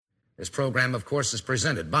This program, of course, is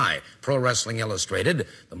presented by Pro Wrestling Illustrated,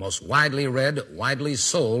 the most widely read, widely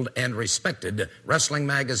sold, and respected wrestling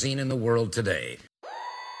magazine in the world today.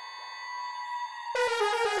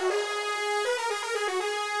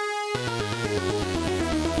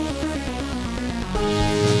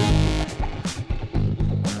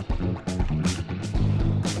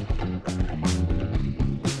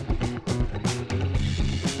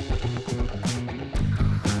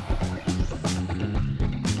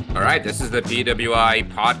 All right, this is the PWI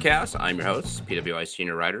Podcast. I'm your host, PWI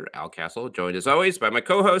senior writer Al Castle, joined as always by my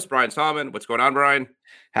co-host, Brian Solomon. What's going on, Brian?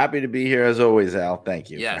 Happy to be here as always, Al. Thank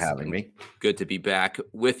you for having me. Good to be back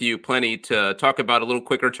with you. Plenty to talk about, a little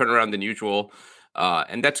quicker turnaround than usual,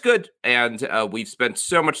 and that's good. And we've spent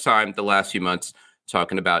so much time the last few months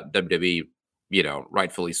talking about WWE,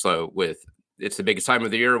 rightfully so, with it's the biggest time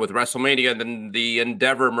of the year with WrestleMania and then the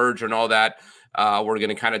Endeavor merger and all that. We're going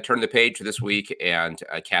to kind of turn the page this week and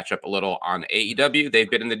catch up a little on AEW. They've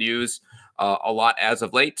been in the news a lot as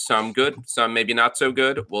of late, some good, some maybe not so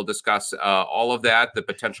good. We'll discuss all of that, the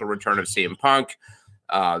potential return of CM Punk,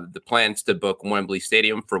 the plans to book Wembley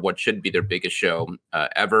Stadium for what should be their biggest show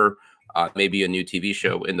ever, maybe a new TV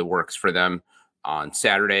show in the works for them on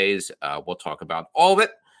Saturdays. We'll talk about all of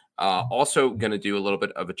it. Also going to do a little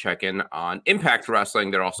bit of a check-in on Impact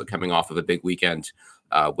Wrestling. They're also coming off of a big weekend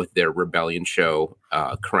with their Rebellion show,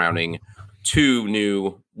 crowning two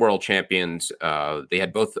new world champions. They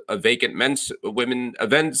had both a vacant men's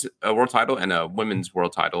world title and a women's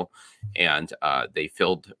world title, and they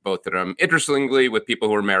filled both of them, interestingly, with people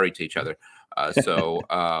who are married to each other. So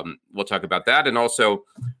we'll talk about that, and also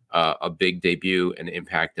a big debut and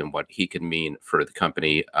Impact and what he can mean for the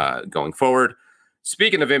company going forward.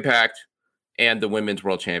 Speaking of Impact and the Women's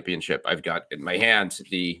World Championship, I've got in my hands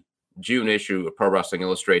the June issue of Pro Wrestling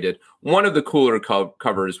Illustrated, one of the cooler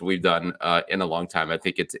covers we've done in a long time. I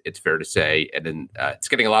think it's fair to say, and then it's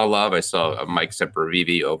getting a lot of love. I saw Mike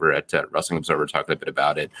Sempervive over at Wrestling Observer talking a bit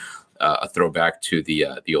about it, a throwback to the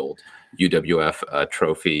old UWF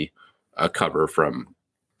trophy cover from,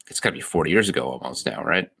 it's got to be 40 years ago almost now,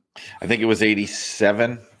 right? I think it was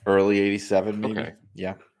 87, early 87 maybe. Okay.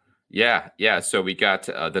 Yeah. So we got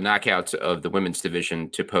the knockouts of the women's division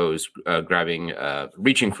to pose,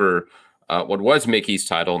 reaching for what was Mickey's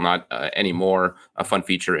title, not anymore. A fun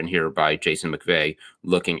feature in here by Jason McVeigh,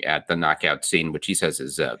 looking at the knockout scene, which he says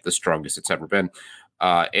is the strongest it's ever been.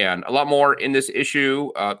 And a lot more in this issue.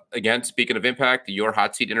 Again, speaking of Impact, your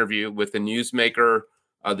hot seat interview with the newsmaker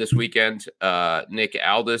this weekend, Nick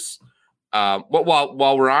Aldis.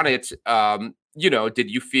 While we're on it, did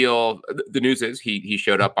you feel the news is he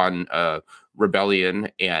showed up on Rebellion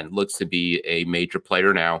and looks to be a major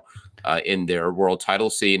player now in their world title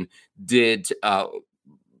scene? Did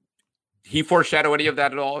he foreshadow any of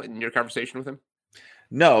that at all in your conversation with him?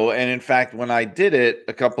 No, and in fact, when I did it,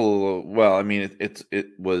 it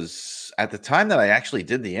was at the time that I actually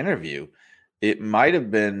did the interview. It might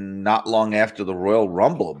have been not long after the Royal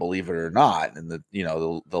Rumble, believe it or not, and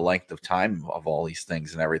the length of time of all these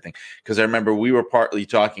things and everything. Because I remember we were partly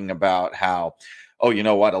talking about how, a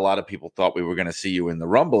lot of people thought we were going to see you in the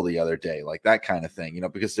Rumble the other day, like that kind of thing,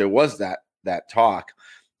 because there was that talk.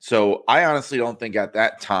 So I honestly don't think at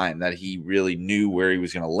that time that he really knew where he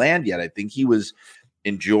was going to land yet. I think he was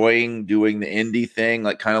enjoying doing the indie thing,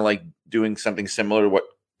 like kind of like doing something similar to what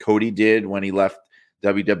Cody did when he left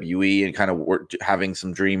WWE and kind of having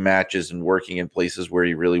some dream matches and working in places where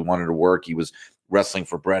he really wanted to work. He was wrestling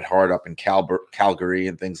for Bret Hart up in Calgary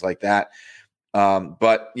and things like that.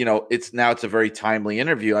 But it's a very timely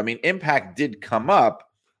interview. I mean, Impact did come up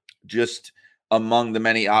just among the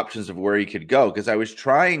many options of where he could go, because I was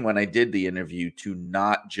trying when I did the interview to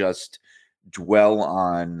not just dwell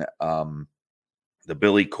on the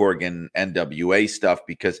Billy Corgan NWA stuff,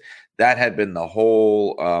 because that had been the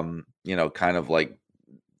whole kind of like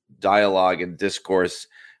dialogue and discourse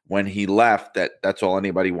when he left. That's all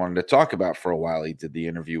anybody wanted to talk about for a while. He did the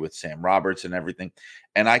interview with Sam Roberts and everything,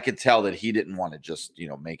 and I could tell that he didn't want to just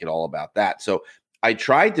make it all about that. So I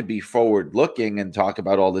tried to be forward looking and talk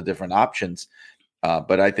about all the different options,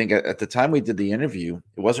 but I think at the time we did the interview,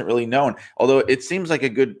 it wasn't really known, although it seems like a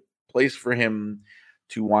good place for him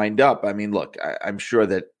to wind up. I mean, look, I'm sure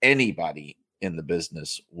that anybody in the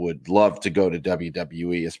business would love to go to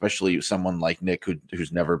WWE, especially someone like Nick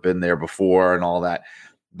who's never been there before and all that.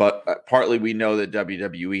 But partly we know that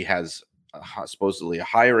WWE has supposedly a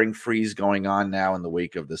hiring freeze going on now in the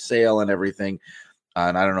wake of the sale and everything.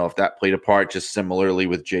 And I don't know if that played a part, just similarly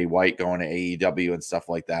with Jay White going to AEW and stuff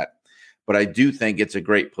like that. But I do think it's a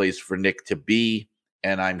great place for Nick to be.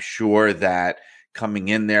 And I'm sure that coming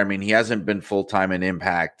in there, I mean, he hasn't been full-time in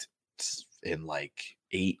Impact in like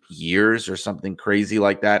 8 years or something crazy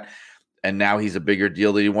like that. And now he's a bigger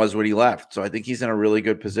deal than he was when he left. So I think he's in a really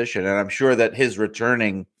good position. And I'm sure that his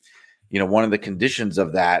returning, one of the conditions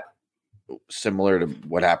of that, similar to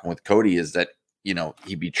what happened with Cody, is that,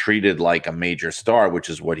 he be treated like a major star, which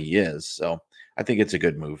is what he is. So I think it's a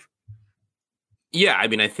good move. Yeah, I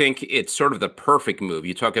mean, I think it's sort of the perfect move.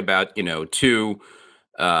 You talk about, two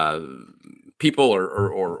people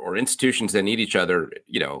or institutions that need each other,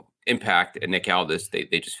 Impact and Nick Aldis, they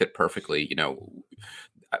just fit perfectly.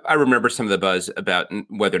 I remember some of the buzz about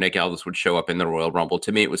whether Nick Aldis would show up in the Royal Rumble.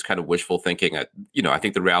 To me, it was kind of wishful thinking. I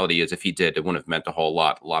think the reality is if he did, it wouldn't have meant a whole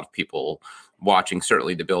lot. A lot of people watching,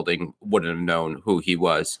 certainly the building, wouldn't have known who he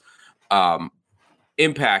was.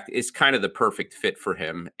 Impact is kind of the perfect fit for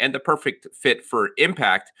him and the perfect fit for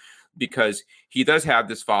Impact because he does have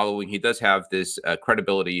this following. He does have this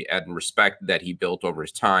credibility and respect that he built over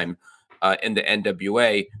his time in the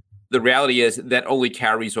NWA. The reality is that only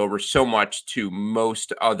carries over so much to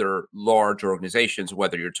most other large organizations,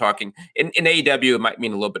 whether you're talking in AEW, it might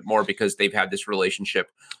mean a little bit more because they've had this relationship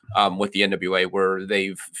with the NWA where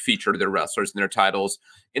they've featured their wrestlers and their titles.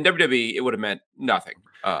 In WWE, it would have meant nothing,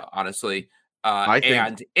 honestly.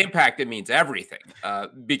 And Impact, it means everything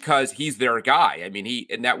because he's their guy. I mean,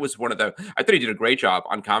 that was I thought he did a great job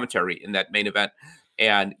on commentary in that main event.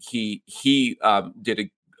 And he did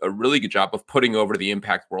a really good job of putting over the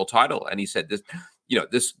Impact World title. And he said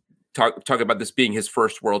talk about this being his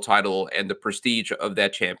first world title and the prestige of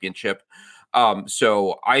that championship.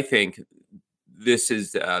 So I think this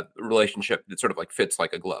is a relationship that sort of like fits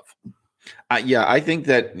like a glove. I think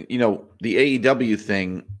that, the AEW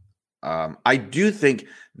thing, I do think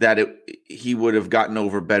that he would have gotten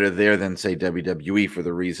over better there than, say, WWE for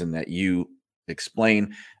the reason that you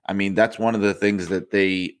explain. I mean, that's one of the things that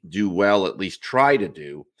they do well, at least try to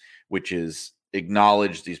do, which is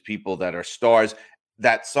acknowledge these people that are stars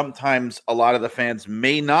that sometimes a lot of the fans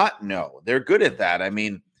may not know. They're good at that. I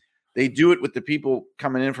mean, they do it with the people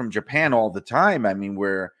coming in from Japan all the time. I mean,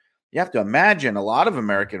 where you have to imagine a lot of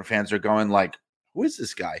American fans are going like, who is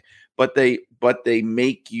this guy? But they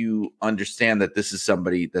make you understand that this is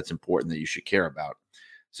somebody that's important that you should care about.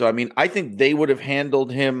 So, I mean, I think they would have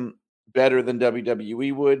handled him better than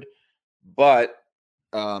WWE would, but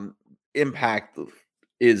Impact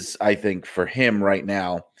is, I think, for him right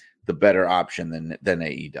now, the better option than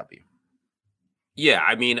AEW. Yeah,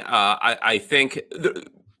 I mean, I think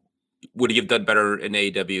would he have done better in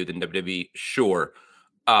AEW than WWE? Sure.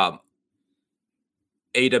 AEW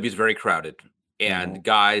is very crowded. And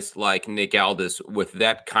guys like Nick Aldis with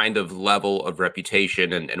that kind of level of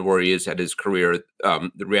reputation and where he is at his career,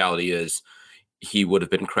 the reality is he would have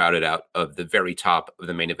been crowded out of the very top of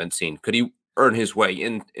the main event scene. Could he earn his way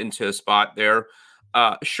into a spot there?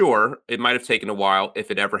 Sure. It might have taken a while if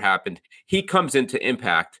it ever happened. He comes into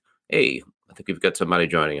Impact. Hey, I think we've got somebody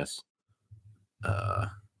joining us.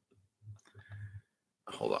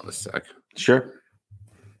 Hold on a sec. Sure.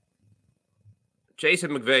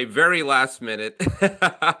 Jason McVeigh, very last minute.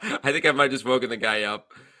 I think I might have just woken the guy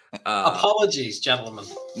up. Apologies, gentlemen.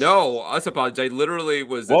 No, us apologize. I literally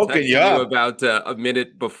was woken you up about a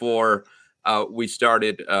minute before we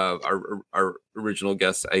started. Our original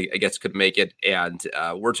guest, I guess, could make it. And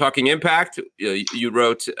we're talking Impact. You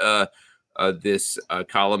wrote this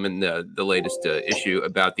column in the latest issue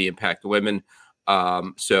about the Impact women.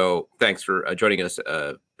 So thanks for joining us,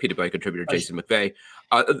 PWI contributor Jason McVeigh.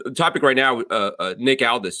 The topic right now, Nick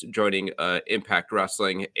Aldis joining Impact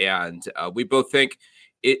Wrestling, and we both think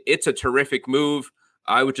it's a terrific move.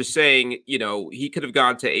 I was just saying, he could have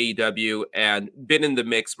gone to AEW and been in the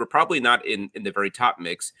mix, but probably not in the very top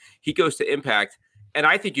mix. He goes to Impact, and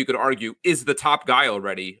I think you could argue is the top guy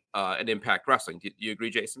already in Impact Wrestling. Do you agree,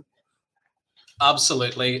 Jason?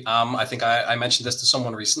 Absolutely. I think I mentioned this to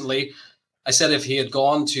someone recently. I said if he had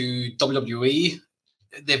gone to WWE,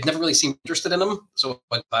 they've never really seemed interested in him. So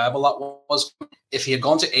how viable that was. If he had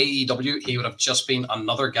gone to AEW, he would have just been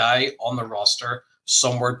another guy on the roster,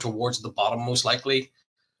 somewhere towards the bottom, most likely.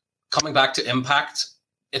 Coming back to Impact,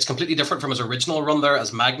 it's completely different from his original run there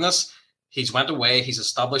as Magnus. He's went away. He's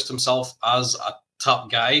established himself as a top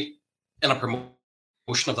guy in a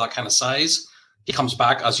promotion of that kind of size. He comes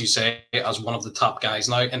back, as you say, as one of the top guys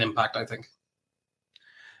now in Impact, I think.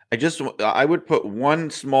 I would put one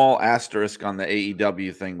small asterisk on the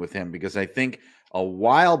AEW thing with him because I think a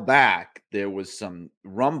while back there was some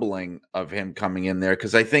rumbling of him coming in there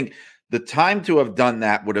because I think the time to have done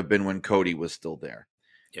that would have been when Cody was still there.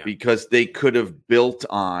 Yeah. Because they could have built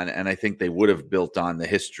on, and I think they would have built on the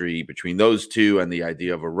history between those two and the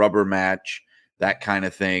idea of a rubber match, that kind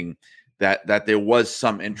of thing, that there was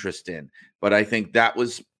some interest in. But I think that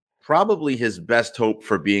was probably his best hope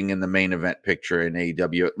for being in the main event picture in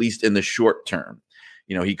AEW, at least in the short term.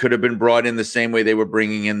 You know, he could have been brought in the same way they were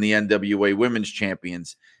bringing in the NWA women's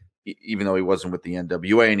champions, even though he wasn't with the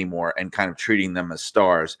NWA anymore, and kind of treating them as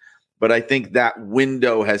stars. But I think that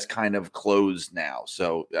window has kind of closed now.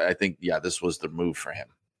 So I think, yeah, this was the move for him.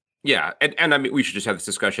 Yeah. And I mean, we should just have this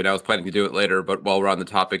discussion. I was planning to do it later, but while we're on the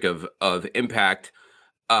topic of Impact,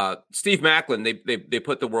 Steve Maclin, they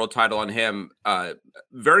put the world title on him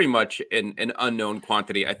very much in an unknown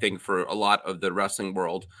quantity, I think, for a lot of the wrestling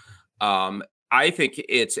world. I think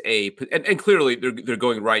it's and clearly they're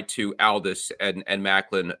going right to Aldis and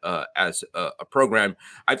Maclin as a program.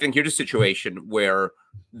 I think here's a situation where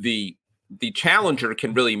the challenger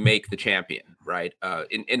can really make the champion, right?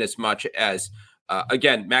 In as much as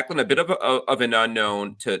again, Maclin a bit of an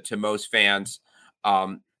unknown to most fans.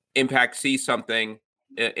 Impact sees something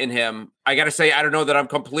in him. I got to say, I don't know that I'm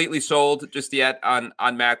completely sold just yet on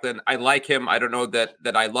Maclin. I like him. I don't know that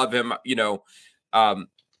I love him. You know,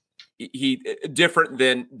 he different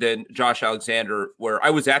than Josh Alexander, where I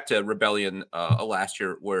was at Rebellion last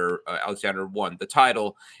year, where Alexander won the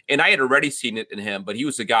title, and I had already seen it in him. But he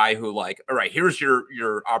was a guy who, like, all right, here's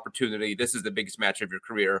your opportunity. This is the biggest match of your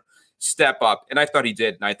career. Step up, and I thought he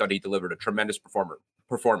did, and I thought he delivered a tremendous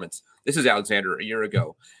performance. This is Alexander a year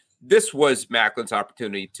ago. This was Maclin's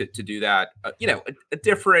opportunity to do that. You know, a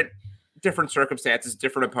different circumstances,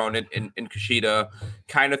 different opponent in Kushida,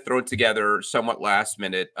 kind of thrown together somewhat last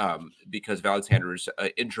minute because of Alexander's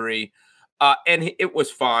injury. And it was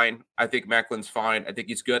fine. I think Maclin's fine. I think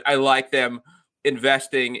he's good. I like them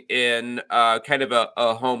investing in kind of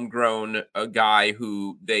a homegrown guy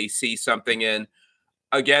who they see something in.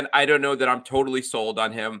 Again, I don't know that I'm totally sold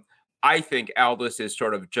on him. I think Aldis is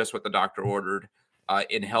sort of just what the doctor ordered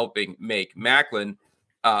in helping make Maclin.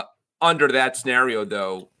 Under that scenario,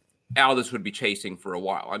 though, Aldis would be chasing for a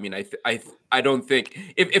while. I mean, I don't think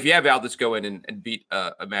if you have Aldis go in and beat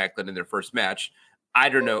a Maclin in their first match, I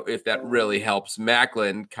don't know if that really helps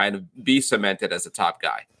Maclin kind of be cemented as a top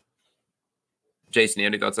guy. Jason,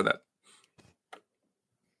 any thoughts on that?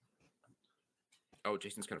 Oh,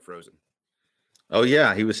 Jason's kind of frozen. Oh,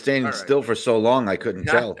 yeah. He was standing still for so long, I couldn't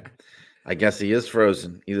tell. I guess he is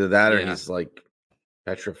frozen. Either that or he's like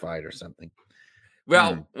petrified or something.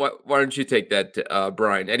 Well, why don't you take that,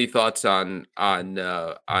 Brian? Any thoughts on Maclin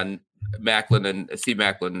and Steve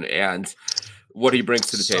Maclin and what he brings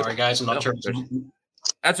to the table? Sorry, guys, I'm not sure.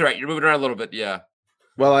 That's all right. You're moving around a little bit, yeah.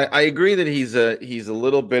 Well, I agree that he's a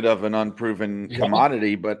little bit of an unproven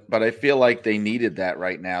commodity, but I feel like they needed that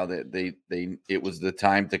right now. That it was the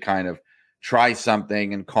time to kind of try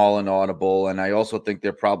something and call an audible. And I also think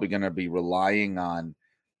they're probably going to be relying on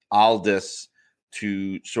Aldis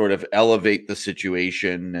to sort of elevate the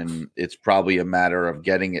situation, and it's probably a matter of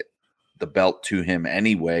getting the belt to him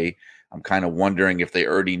anyway. I'm kind of wondering if they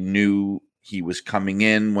already knew he was coming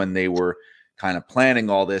in when they were kind of planning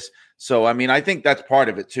all this. So, I mean, I think that's part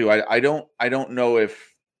of it too. I don't know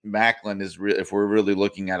if Maclin is if we're really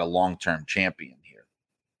looking at a long-term champion here.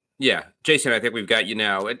 Yeah, Jason, I think we've got you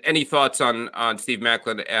now. Any thoughts on Steve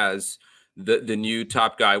Maclin as the new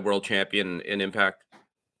top guy, world champion in Impact?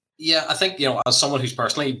 Yeah, I think, as someone who's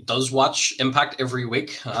personally does watch Impact every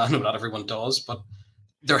week, I know not everyone does, but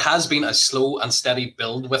there has been a slow and steady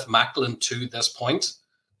build with Maclin to this point.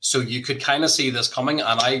 So you could kind of see this coming.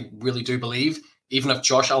 And I really do believe, even if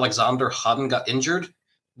Josh Alexander hadn't got injured,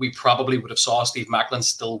 we probably would have saw Steve Maclin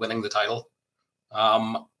still winning the title.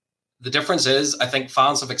 The difference is, I think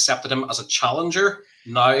fans have accepted him as a challenger.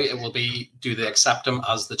 Now it will be, do they accept him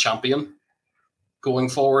as the champion going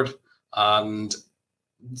forward? And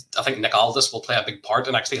I think Nick Aldis will play a big part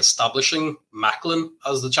in actually establishing Maclin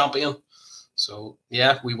as the champion. So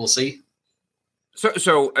yeah, we will see.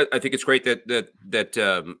 So I think it's great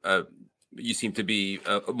that you seem to be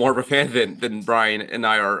more of a fan than Brian and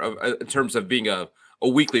I are in terms of being a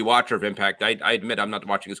weekly watcher of Impact. I admit I'm not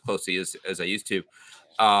watching as closely as I used to.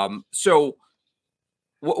 So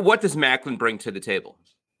what does Maclin bring to the table?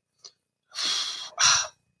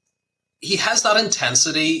 He has that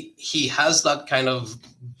intensity. He has that kind of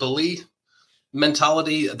bully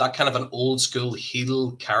mentality, that kind of an old school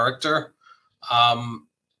heel character.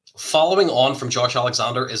 Following on from Josh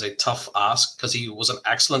Alexander is a tough ask because he was an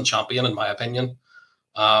excellent champion, in my opinion.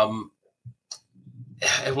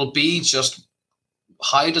 It will be just,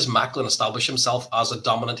 how does Maclin establish himself as a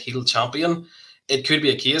dominant heel champion? It could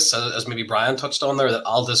be a case, as maybe Brian touched on there, that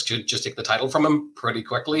Aldis could just take the title from him pretty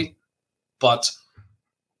quickly. But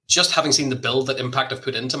just having seen the build that Impact have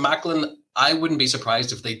put into Maclin, I wouldn't be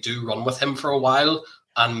surprised if they do run with him for a while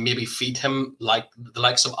and maybe feed him like the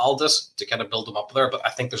likes of Aldis to kind of build him up there. But I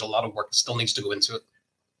think there's a lot of work that still needs to go into it.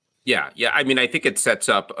 Yeah. I mean, I think it sets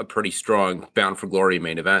up a pretty strong Bound for Glory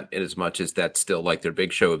main event, in as much as that's still like their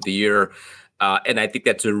big show of the year. And I think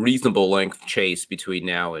that's a reasonable length chase between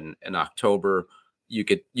now and October. You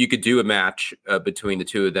could do a match between the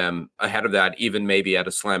two of them ahead of that, even maybe at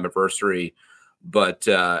a Slammiversary. But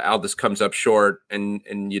Aldis comes up short,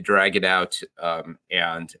 and you drag it out,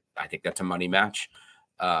 and I think that's a money match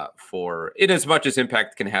for in as much as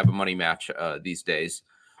Impact can have a money match these days.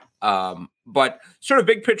 But sort of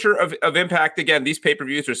big picture of Impact, again, these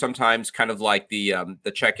pay-per-views are sometimes kind of like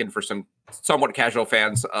the check-in for some somewhat casual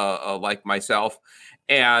fans like myself.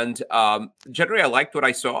 And generally, I liked what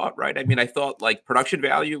I saw, right? I mean, I thought like production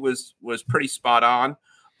value was pretty spot on.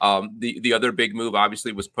 The other big move,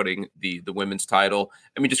 obviously, was putting the women's title.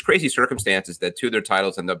 I mean, just crazy circumstances that two of their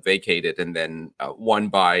titles end up vacated and then won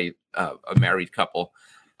by a married couple,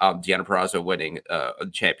 Deonna Purrazzo winning a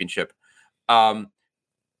championship.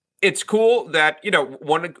 It's cool that,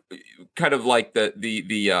 one kind of like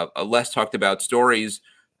the less talked about stories,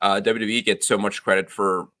 WWE gets so much credit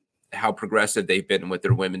for how progressive they've been with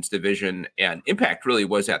their women's division, and Impact really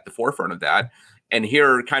was at the forefront of that. And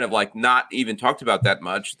here, kind of like not even talked about that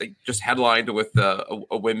much. They just headlined with a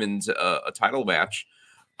women's a title match.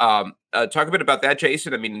 Talk a bit about that,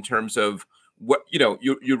 Jason. I mean, in terms of what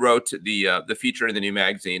you wrote the feature in the new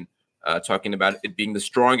magazine, talking about it being the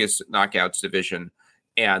strongest knockouts division.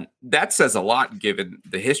 And that says a lot given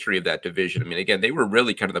the history of that division. I mean, again, they were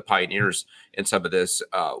really kind of the pioneers in some of this.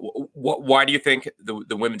 Why do you think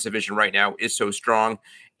the women's division right now is so strong?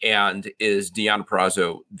 And is Deonna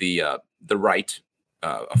Purrazzo the right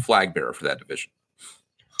flag bearer for that division?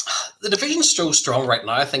 The division's so strong right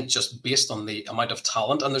now, I think, just based on the amount of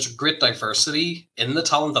talent. And there's a great diversity in the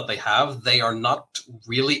talent that they have. They are not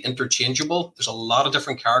really interchangeable. There's a lot of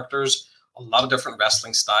different characters, a lot of different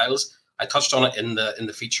wrestling styles. I touched on it in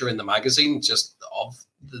the feature in the magazine, just of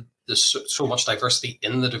there's so much diversity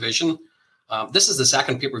in the division. This is the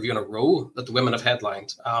second pay-per-view in a row that the women have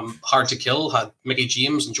headlined. Hard to Kill had Mickie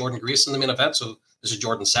James and Jordan Grace in the main event, so this is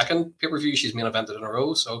Jordan's second pay-per-view she's main evented in a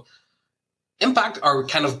row. So Impact are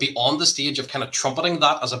kind of beyond the stage of kind of trumpeting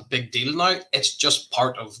that as a big deal now. It's just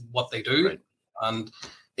part of what they do. Right. And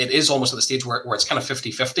it is almost at the stage where it's kind of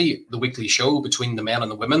 50-50, the weekly show between the men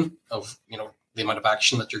and the women of, the amount of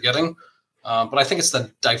action that you're getting. But I think it's the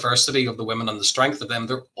diversity of the women and the strength of them.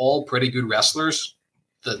 They're all pretty good wrestlers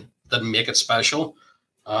that make it special.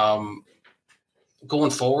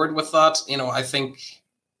 Going forward with that, I think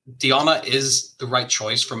Deonna is the right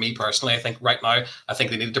choice for me personally. I think right now, they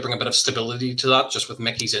needed to bring a bit of stability to that just with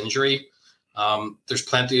Mickey's injury. There's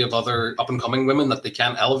plenty of other up-and-coming women that they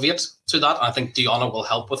can elevate to that. And I think Deonna will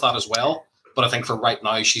help with that as well. But I think for right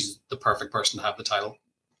now, she's the perfect person to have the title.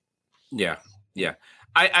 Yeah.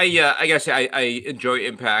 I guess I enjoy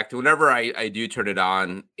Impact. Whenever I do turn it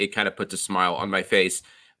on, it kind of puts a smile on my face.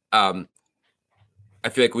 I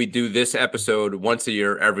feel like we do this episode once a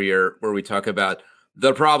year, every year, where we talk about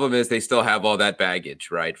the problem is they still have all that baggage,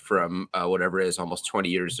 right, from whatever it is, almost 20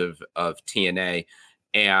 years of TNA.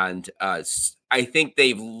 And I think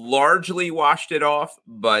they've largely washed it off,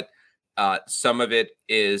 but some of it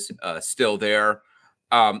is still there.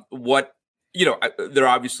 They're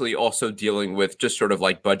obviously also dealing with just sort of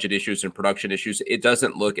like budget issues and production issues. It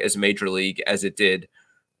doesn't look as major league as it did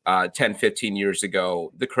 10, 15 years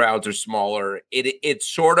ago. The crowds are smaller. It's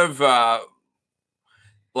sort of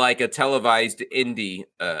like a televised indie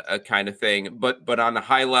kind of thing, but on a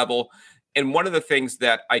high level. And one of the things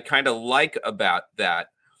that I kind of like about that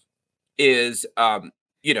is,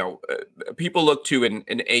 people look to an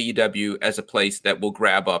AEW as a place that will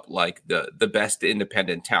grab up like the best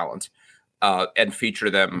independent talent. And feature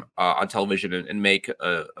them on television and make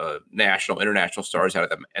national, international stars out of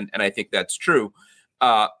them. And I think that's true.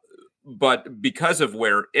 But because of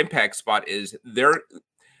where Impact spot is,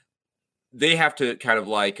 they have to kind of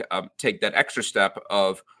like take that extra step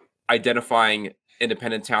of identifying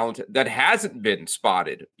independent talent that hasn't been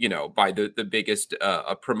spotted, by the biggest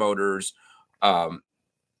promoters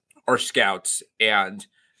or scouts. And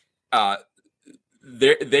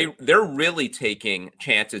they're really taking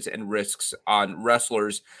chances and risks on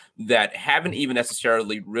wrestlers that haven't even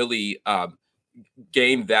necessarily really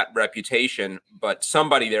gained that reputation, but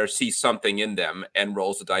somebody there sees something in them and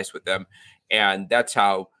rolls the dice with them, and that's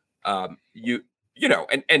how and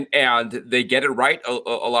they get it right a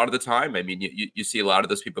lot of the time. I mean, you see a lot of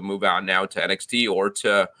those people move out now to NXT or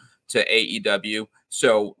to AEW,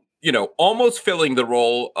 so almost filling the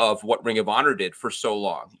role of what Ring of Honor did for so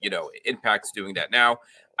long. Impact's doing that now.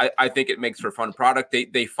 I think it makes for a fun product.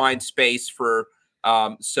 They find space for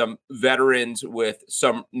some veterans with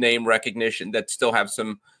some name recognition that still have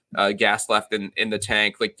some gas left in the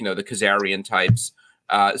tank, like, the Kazarian types.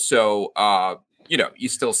 You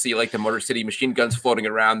still see like the Motor City Machine Guns floating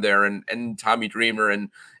around there, and Tommy Dreamer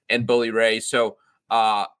and Bully Ray. So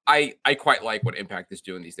I quite like what Impact is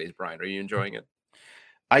doing these days. Brian, are you enjoying it?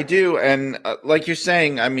 I do, and like you're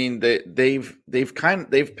saying, I mean, they've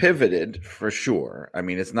pivoted for sure. I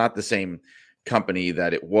mean, it's not the same company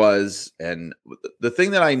that it was. And the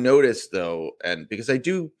thing that I noticed though, and because I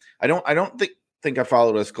don't think I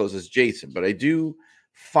followed as close as Jason, but I do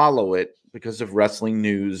follow it because of wrestling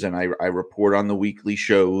news, and I report on the weekly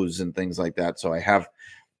shows and things like that. So I have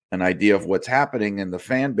an idea of what's happening in the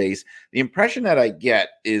fan base. The impression that I get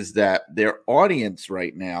is that their audience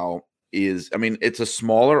right now is, I mean, it's a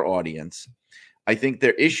smaller audience. I think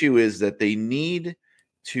their issue is that they need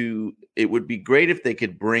to, it would be great if they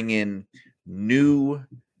could bring in new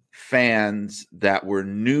fans that were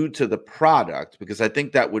new to the product, because I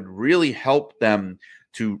think that would really help them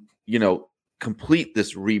to, complete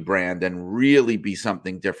this rebrand and really be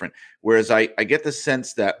something different. Whereas I get the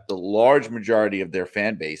sense that the large majority of their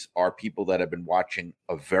fan base are people that have been watching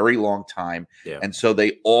a very long time. Yeah. And so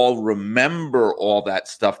they all remember all that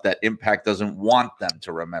stuff that Impact doesn't want them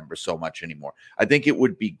to remember so much anymore. I think it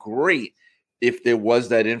would be great if there was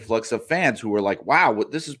that influx of fans who were like, wow,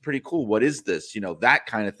 this is pretty cool. What is this? That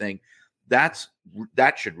kind of thing. That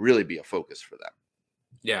should really be a focus for them.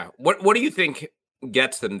 Yeah. What do you think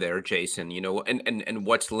gets them there, Jason? And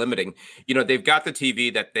what's limiting? They've got the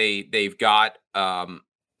TV that they've got.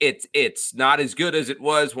 It's not as good as it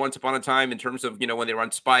was once upon a time in terms of, when they were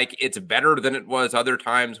on Spike. It's better than it was other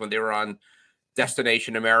times when they were on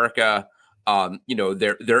Destination America.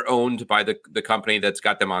 They're owned by the company that's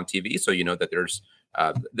got them on TV, so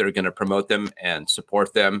that they're going to promote them and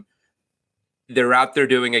support them. They're out there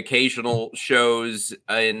doing occasional shows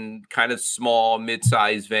in kind of small,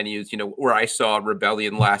 mid-sized venues. Where I saw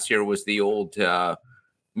Rebellion last year was the old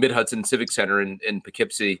Mid-Hudson Civic Center in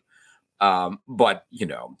Poughkeepsie. But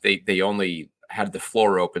they only had the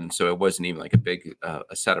floor open, so it wasn't even like a big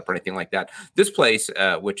a setup or anything like that. This place,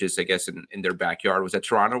 which is, I guess, in their backyard, was at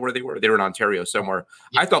Toronto where they were. They were in Ontario somewhere.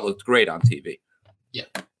 Yeah. I thought looked great on TV. Yeah,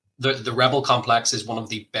 the Rebel Complex is one of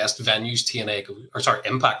the best venues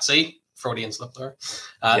Impact. See, Freudian slip there.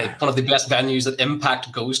 One of the best venues that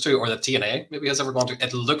Impact goes to, or that TNA maybe has ever gone to.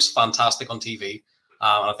 It looks fantastic on TV,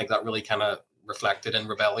 and I think that really kind of reflected in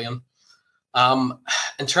Rebellion.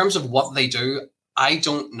 In terms of what they do, I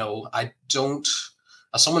don't know.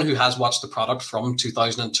 As someone who has watched the product from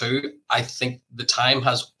 2002, I think the time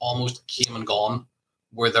has almost came and gone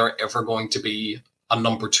where they're ever going to be a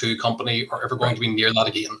number 2 company or ever going to be near that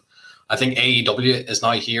again. I think AEW is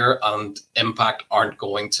now here, and Impact aren't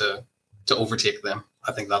going to overtake them.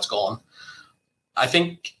 I think that's gone. I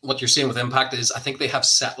think what you're seeing with Impact is I think they have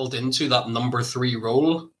settled into that number 3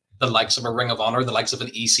 role, the likes of a Ring of Honor, the likes of an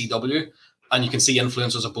ECW. And you can see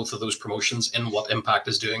influences of both of those promotions in what Impact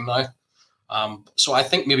is doing now. So I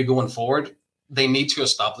think maybe going forward, they need to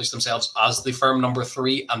establish themselves as the firm number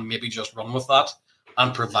 3 and maybe just run with that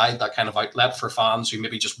and provide that kind of outlet for fans who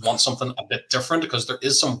maybe just want something a bit different, because there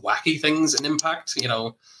is some wacky things in Impact.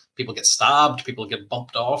 People get stabbed, people get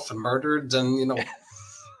bumped off and murdered. And,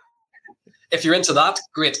 if you're into that,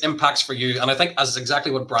 great, Impact's for you. And I think, as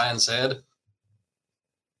exactly what Brian said,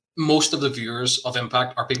 most of the viewers of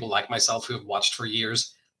Impact are people like myself who have watched for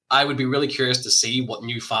years. I would be really curious to see what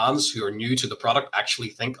new fans who are new to the product actually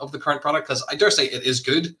think of the current product, because I dare say it is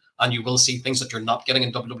good, and you will see things that you're not getting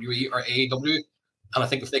in WWE or AEW. And I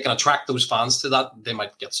think if they can attract those fans to that, they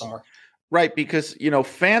might get somewhere. Right, because,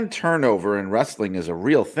 fan turnover in wrestling is a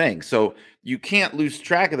real thing. So you can't lose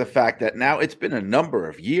track of the fact that now it's been a number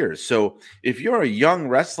of years. So if you're a young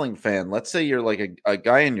wrestling fan, let's say you're like a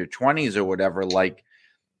guy in your 20s or whatever, like,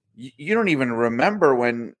 you don't even remember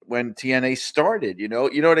when TNA started, you know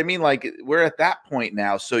what I mean? Like, we're at that point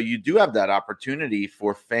now. So you do have that opportunity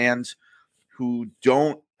for fans who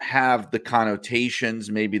don't have the connotations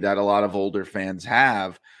maybe that a lot of older fans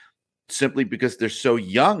have, simply because they're so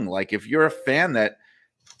young. Like, if you're a fan that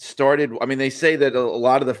started, I mean, they say that a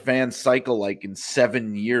lot of the fans cycle like in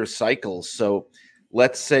 7-year cycles. So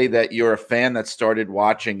let's say that you're a fan that started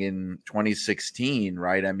watching in 2016,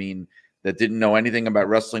 right? I mean, that didn't know anything about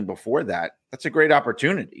wrestling before that. That's a great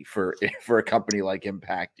opportunity for a company like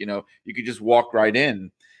Impact. You could just walk right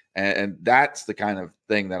in, and that's the kind of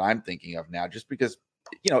thing that I'm thinking of now, just because,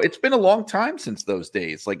 it's been a long time since those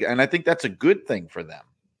days. Like, and I think that's a good thing for them.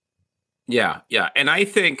 Yeah. And I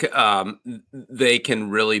think they can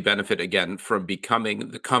really benefit, again, from becoming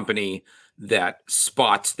the company that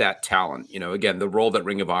spots that talent. Again, the role that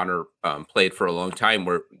Ring of Honor played for a long time,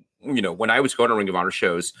 where, when I was going to Ring of Honor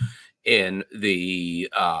shows, in the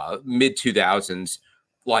mid 2000s,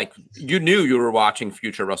 like you knew you were watching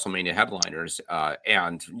future WrestleMania headliners,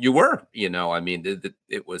 and you were, I mean,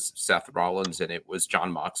 it was Seth Rollins and it was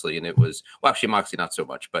Jon Moxley and it was, well, actually Moxley not so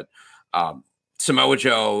much, but Samoa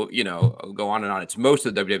Joe, go on and on. It's most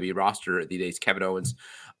of the WWE roster these days, Kevin Owens,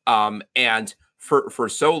 and for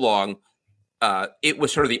so long, it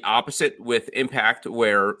was sort of the opposite with Impact,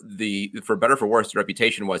 where for better or for worse, the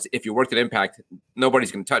reputation was if you worked at Impact,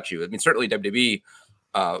 nobody's going to touch you. I mean, certainly WWE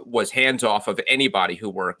was hands off of anybody who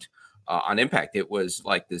worked on Impact. It was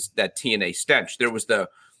like that TNA stench. There was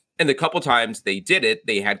and the couple times they did it,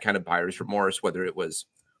 they had kind of buyer's remorse, whether it was,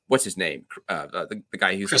 what's his name? The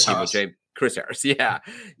guy who's Chris Harris. Chris Harris. Yeah.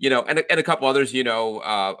 And a couple others,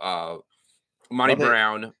 Monty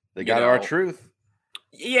Brown. They got R-Truth.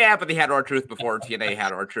 Yeah, but they had R-Truth before TNA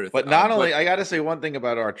had R-Truth. But not only, I got to say one thing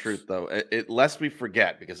about R-Truth, though. Lest we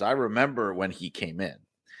forget, because I remember when he came in.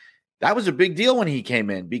 That was a big deal when he came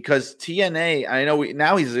in, because TNA, I know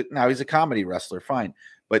now he's a comedy wrestler, fine.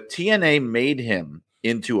 But TNA made him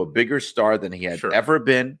into a bigger star than he had ever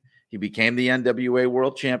been. He became the NWA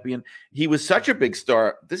World Champion. He was such a big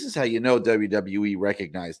star. This is how you know WWE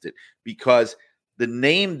recognized it, because the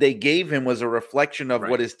name they gave him was a reflection of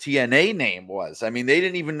what his TNA name was. I mean, they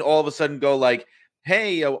didn't even all of a sudden go like,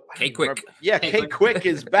 hey, K-Quick. Yeah, K-Quick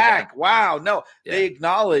is back. Wow. No, they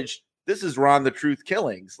acknowledged this is Ron the Truth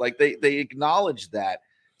Killings. Like they acknowledged that.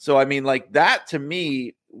 So, I mean, like that to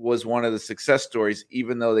me was one of the success stories,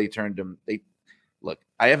 even though they turned him. Look,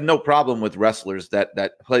 I have no problem with wrestlers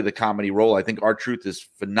that play the comedy role. I think R-Truth is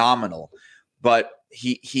phenomenal, but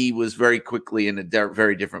he was very quickly in a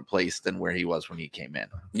very different place than where he was when he came in.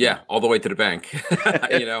 Yeah, all the way to the bank.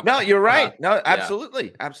 No, you're right. No,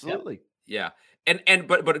 absolutely, absolutely. Yeah.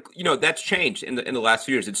 But that's changed in the last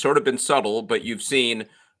few years. It's sort of been subtle, but you've seen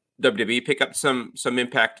WWE pick up some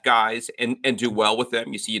Impact guys and do well with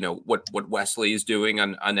them. You see, what Wesley is doing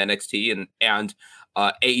on NXT and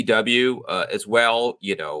AEW as well.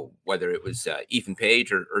 Whether it was Ethan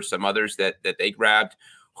Page or some others that they grabbed,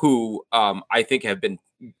 who I think have been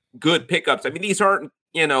good pickups. I mean, these aren't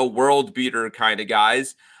world beater kind of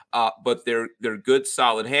guys, but they're good,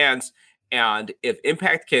 solid hands. And if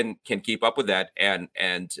Impact can keep up with that and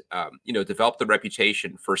develop the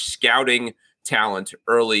reputation for scouting talent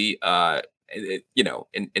early,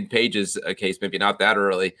 in Page's case, maybe not that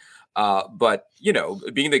early, but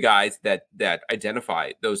being the guys that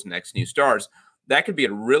identify those next new stars, that could be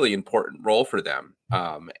a really important role for them.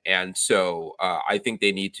 And so I think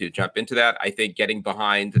they need to jump into that. I think getting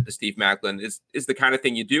behind the Steve Maclin is the kind of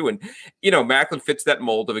thing you do. And, Maclin fits that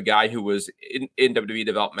mold of a guy who was in WWE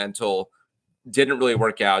developmental, didn't really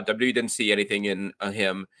work out. WWE didn't see anything in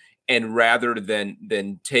him. And rather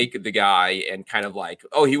than take the guy and kind of like,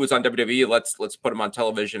 oh, he was on WWE, let's put him on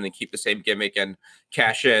television and keep the same gimmick and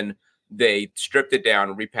cash in, they stripped it down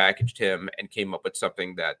and repackaged him and came up with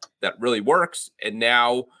something that really works. And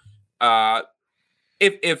now,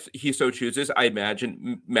 if he so chooses, I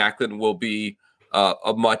imagine Maclin will be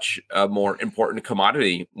a much more important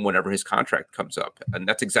commodity whenever his contract comes up. And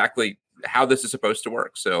that's exactly how this is supposed to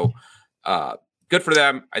work. So good for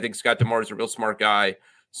them. I think Scott D'Amore is a real smart guy.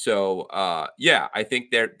 So, I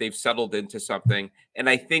think they've settled into something. And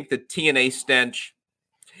I think the TNA stench,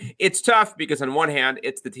 it's tough because on one hand,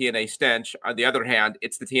 it's the TNA stench. On the other hand,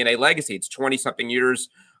 it's the TNA legacy. It's 20-something years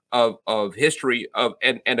of history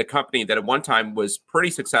and a company that at one time was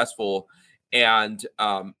pretty successful and,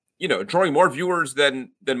 drawing more viewers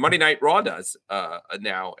than Monday Night Raw does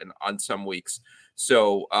now and on some weeks.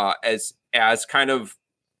 So as kind of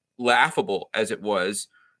laughable as it was,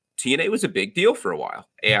 TNA was a big deal for a while,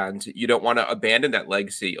 and you don't want to abandon that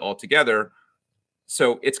legacy altogether.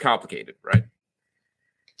 So it's complicated, right?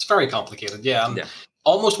 It's very complicated, yeah.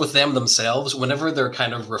 Almost with them themselves, whenever they're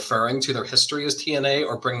kind of referring to their history as TNA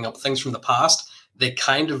or bringing up things from the past, they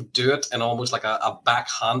kind of do it in almost like a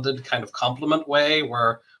backhanded kind of compliment way,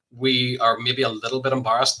 where we are maybe a little bit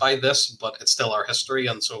embarrassed by this, but it's still our history,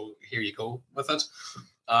 and so here you go with it.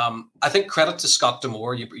 I think credit to Scott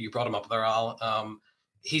D'Amore, you brought him up there, Al.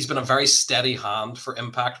 He's been a very steady hand for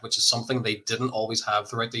Impact, which is something they didn't always have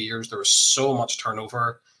throughout the years. There was so much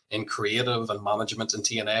turnover in creative and management in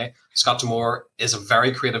TNA. Scott D'Amore is a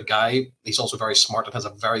very creative guy. He's also very smart and has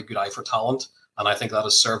a very good eye for talent. And I think that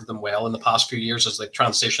has served them well in the past few years as they've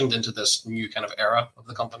transitioned into this new kind of era of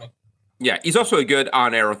the company. Yeah, he's also a good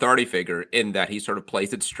on-air authority figure in that he sort of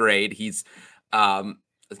plays it straight. He's, I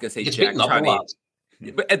was going to say, Jack Tunney.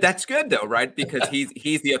 But that's good though, right? Because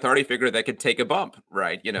he's the authority figure that can take a bump,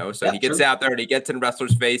 right? So he gets out there and he gets in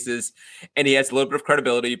wrestlers' faces, and he has a little bit of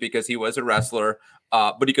credibility because he was a wrestler.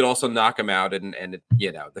 But he could also knock him out, and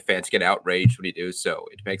the fans get outraged when he do. So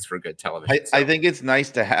it makes for good television. I think it's nice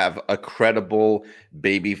to have a credible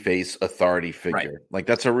babyface authority figure. Right. Like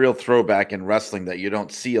that's a real throwback in wrestling that you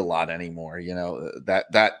don't see a lot anymore.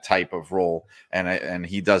 That type of role, and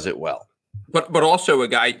he does it well. But also a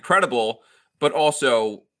guy credible. But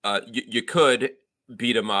also, you could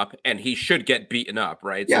beat him up, and he should get beaten up,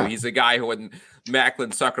 right? Yeah. So he's a guy who, when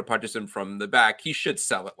Maclin sucker punches him from the back, he should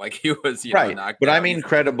sell it like he was, right. knocked But out. I mean,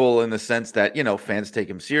 credible in the sense that fans take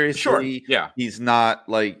him seriously. Sure. Yeah. He's not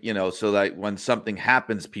like so that when something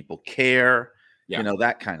happens, people care. Yeah.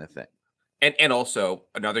 That kind of thing. And also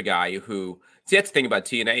another guy who. See, that's the thing about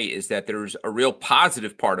TNA is that there's a real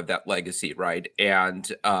positive part of that legacy, right? And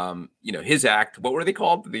his act, what were they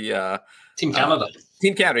called? The Team Canada.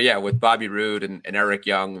 Team Canada, yeah, with Bobby Roode and Eric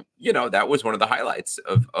Young. That was one of the highlights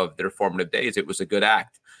of their formative days. It was a good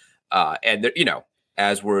act. And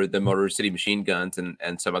as were the Motor City Machine Guns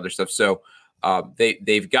and some other stuff. So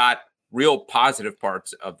they've got real positive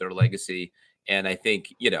parts of their legacy. And I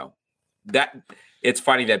think, that it's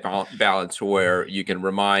finding that balance where you can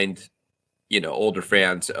remind older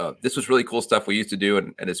fans, this was really cool stuff we used to do,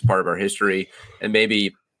 and it's part of our history, and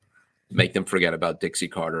maybe make them forget about Dixie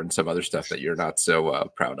Carter and some other stuff that you're not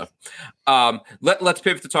so proud of. Let's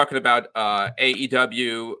pivot to talking about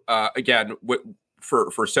AEW. Again,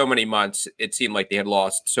 for so many months, it seemed like they had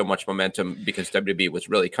lost so much momentum because WWE was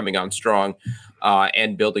really coming on strong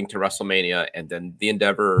and building to WrestleMania, and then the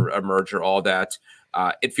Endeavor merger, all that.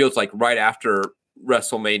 It feels like right after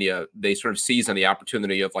WrestleMania, they sort of seize on the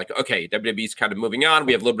opportunity of like, okay, WWE's kind of moving on.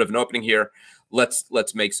 We have a little bit of an opening here. Let's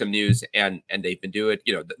make some news, and they've been doing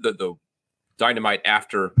it. The Dynamite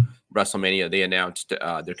after WrestleMania, they announced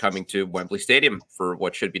they're coming to Wembley Stadium for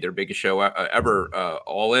what should be their biggest show ever,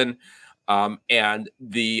 All In. And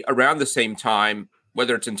around the same time,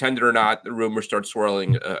 whether it's intended or not, the rumors start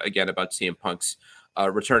swirling again about CM Punk's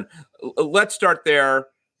return. Let's start there.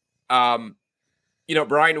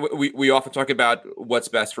 Brian, we often talk about what's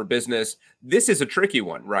best for business. This is a tricky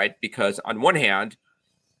one, right? Because on one hand,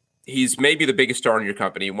 he's maybe the biggest star in your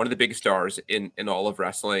company, one of the biggest stars in all of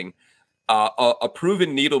wrestling, a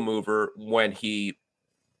proven needle mover when he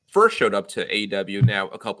first showed up to AEW now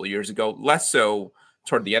a couple of years ago, less so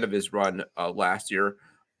toward the end of his run last year,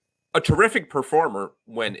 a terrific performer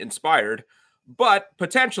when inspired, but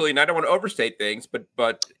potentially, and I don't want to overstate things,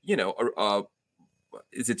 but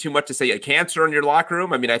is it too much to say a cancer in your locker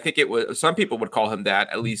room? I mean, I think it was, some people would call him that,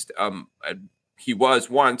 at least he was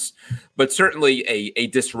once, but certainly a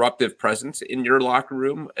disruptive presence in your locker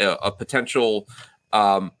room, a potential,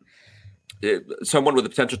 someone with the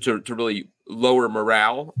potential to really lower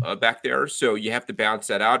morale back there. So you have to balance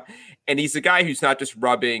that out. And he's a guy who's not just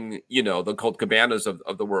rubbing, the Colt Cabanas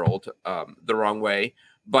of the world the wrong way,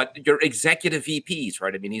 but your executive VPs,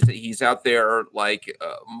 right? I mean, he's out there like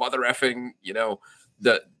mother effing, your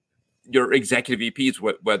executive VPs,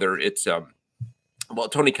 whether it's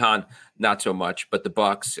Tony Khan, not so much, but the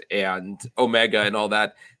Bucks and Omega and all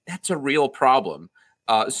that, that's a real problem.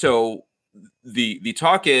 So the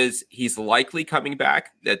talk is he's likely coming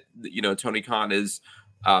back, that Tony Khan is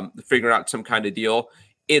figuring out some kind of deal.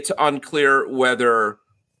 It's unclear whether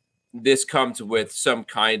this comes with some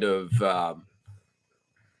kind of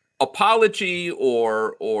apology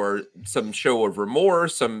or some show of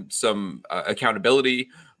remorse, some accountability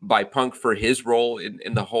by Punk for his role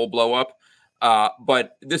in the whole blow up.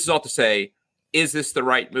 But this is all to say, is this the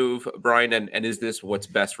right move, Brian? And is this what's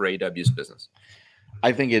best for AEW's business?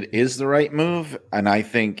 I think it is the right move. And I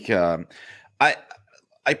think I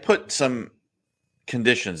put some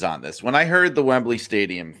conditions on this. When I heard the Wembley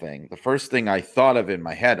Stadium thing, the first thing I thought of in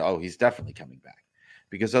my head, he's definitely coming back.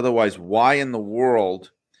 Because otherwise, why in the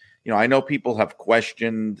world... I know people have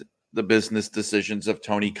questioned the business decisions of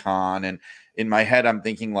Tony Khan. And in my head, I'm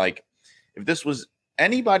thinking like, if this was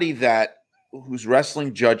anybody whose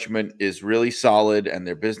wrestling judgment is really solid and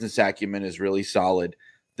their business acumen is really solid,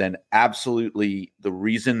 then absolutely the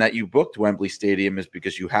reason that you booked Wembley Stadium is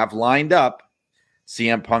because you have lined up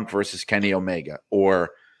CM Punk versus Kenny Omega,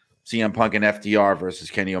 or CM Punk and FTR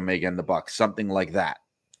versus Kenny Omega and the Bucks, something like that.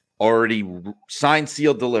 Already signed,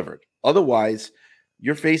 sealed, delivered. Otherwise,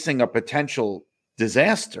 you're facing a potential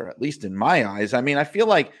disaster, at least in my eyes. I mean, I feel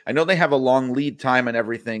like, I know they have a long lead time and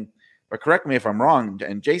everything, but correct me if I'm wrong.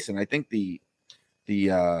 And Jason, I think the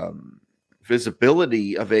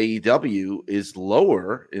visibility of AEW is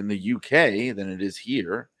lower in the UK than it is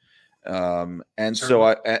here. And so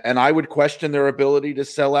I would question their ability to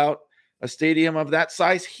sell out a stadium of that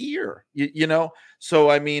size here, you know? So,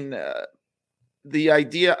 I mean, the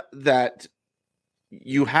idea that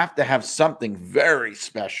you have to have something very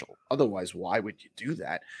special. Otherwise, why would you do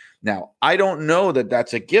that? Now, I don't know that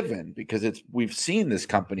that's a given because we've seen this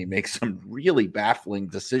company make some really baffling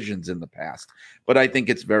decisions in the past, but I think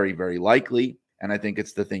it's very, very likely. And I think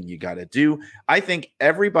it's the thing you got to do. I think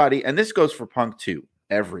everybody, and this goes for Punk too,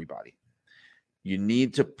 everybody, you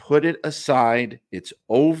need to put it aside. It's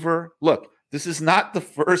over. Look, this is not the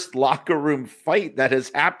first locker room fight that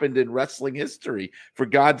has happened in wrestling history. For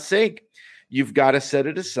God's sake, you've got to set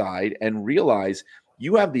it aside and realize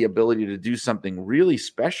you have the ability to do something really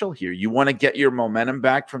special here. You want to get your momentum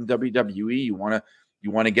back from WWE. You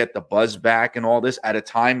want to get the buzz back and all this at a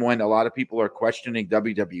time when a lot of people are questioning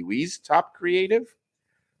WWE's top creative.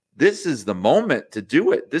 This is the moment to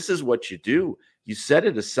do it. This is what you do. You set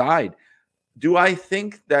it aside. Do I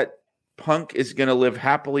think that Punk is going to live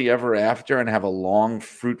happily ever after and have a long,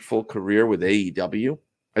 fruitful career with AEW?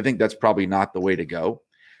 I think that's probably not the way to go.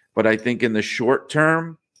 But I think in the short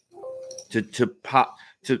term, to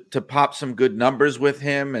pop some good numbers with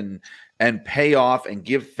him and pay off and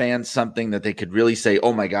give fans something that they could really say,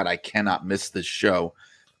 oh my God, I cannot miss this show.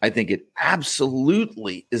 I think it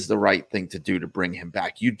absolutely is the right thing to do to bring him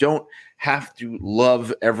back. You don't have to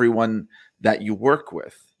love everyone that you work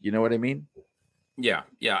with. You know what I mean? Yeah.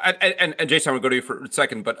 And Jason, I'm going to go to you for a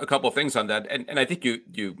second, but a couple of things on that. And I think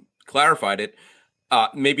you clarified it.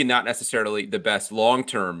 Maybe not necessarily the best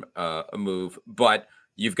long-term move, but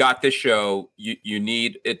you've got this show. You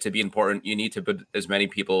need it to be important. You need to put as many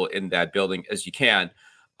people in that building as you can.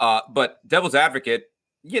 But devil's advocate,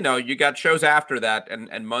 you got shows after that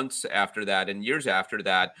and months after that and years after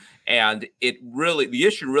that. And the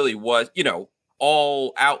issue really was,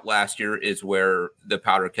 all out last year is where the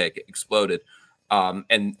powder keg exploded.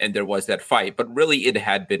 And there was that fight, but really it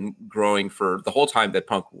had been growing for the whole time that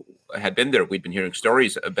Punk had been there. We'd been hearing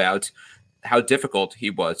stories about how difficult he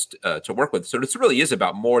was to work with. So this really is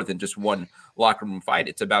about more than just one locker room fight.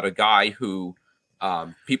 It's about a guy who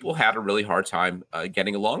people had a really hard time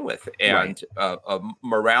getting along with. And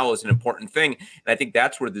morale is an important thing. And I think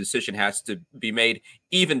that's where the decision has to be made,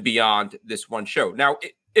 even beyond this one show. Now,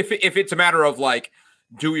 if it's a matter of like,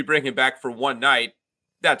 do we bring him back for one night?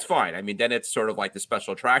 That's fine. I mean, then it's sort of like the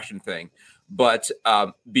special attraction thing. But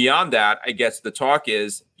beyond that, I guess the talk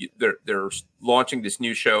is they're launching this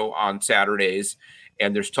new show on Saturdays,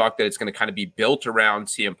 and there's talk that it's going to kind of be built around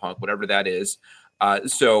CM Punk, whatever that is.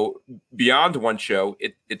 So beyond one show,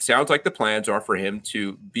 it sounds like the plans are for him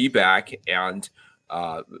to be back and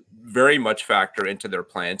very much factor into their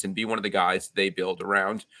plans and be one of the guys they build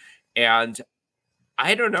around. And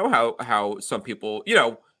I don't know how some people,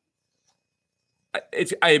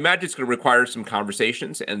 I imagine it's going to require some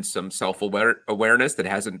conversations and some self-awareness that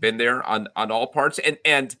hasn't been there on all parts.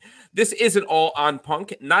 And this isn't all on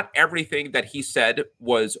Punk. Not everything that he said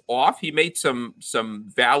was off. He made some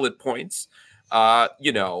valid points. I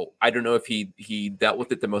don't know if he dealt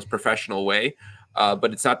with it the most professional way,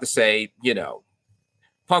 but it's not to say,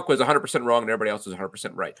 Punk was 100% wrong and everybody else was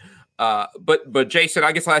 100% right. But Jason,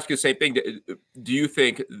 I guess I'll ask you the same thing. Do you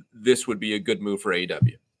think this would be a good move for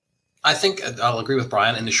AEW? I think I'll agree with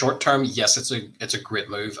Brian. In the short term, yes, it's a great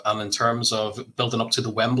move. And in terms of building up to the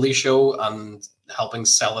Wembley show and helping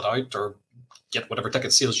sell it out or get whatever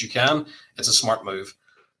ticket sales you can, it's a smart move.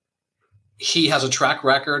 He has a track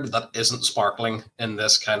record that isn't sparkling in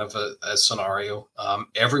this kind of a scenario.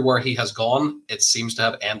 Everywhere he has gone, it seems to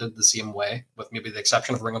have ended the same way, with maybe the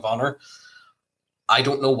exception of Ring of Honor. I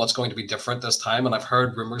don't know what's going to be different this time, and I've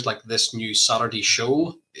heard rumors like this new Saturday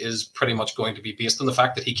show is pretty much going to be based on the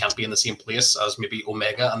fact that he can't be in the same place as maybe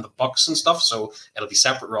Omega and the Bucks and stuff, so it'll be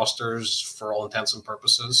separate rosters for all intents and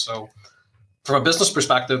purposes. So from a business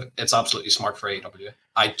perspective, it's absolutely smart for AEW.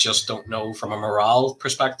 I just don't know from a morale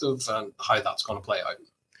perspective and how that's going to play out.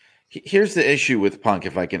 Here's the issue with Punk,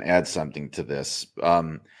 if I can add something to this.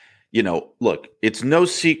 Look, it's no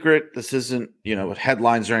secret. This isn't,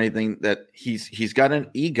 headlines or anything, that he's got an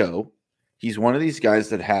ego. He's one of these guys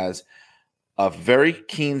that has a very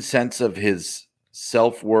keen sense of his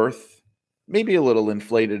self-worth, maybe a little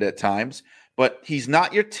inflated at times, but he's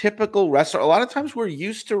not your typical wrestler. A lot of times we're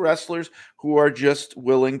used to wrestlers who are just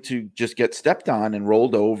willing to just get stepped on and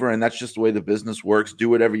rolled over. And that's just the way the business works. Do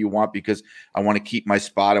whatever you want because I want to keep my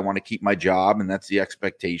spot. I want to keep my job. And that's the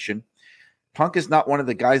expectation. Punk is not one of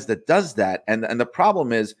the guys that does that. And the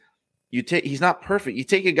problem is he's not perfect. You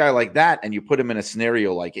take a guy like that and you put him in a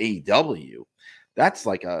scenario like AEW. That's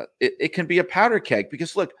like it can be a powder keg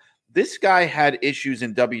because look, this guy had issues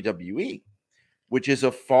in WWE, which is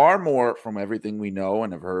a far more, from everything we know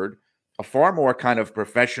and have heard, a far more kind of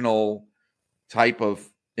professional type of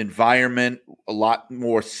environment, a lot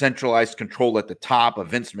more centralized control at the top of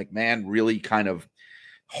Vince McMahon really kind of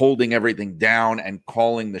holding everything down and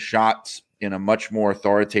calling the shots in a much more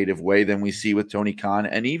authoritative way than we see with Tony Khan.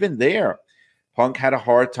 And even there, Punk had a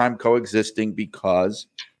hard time coexisting because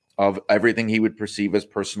of everything he would perceive as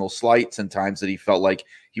personal slights and times that he felt like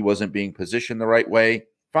he wasn't being positioned the right way.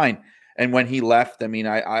 Fine. And when he left, I mean,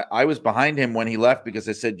 I was behind him when he left because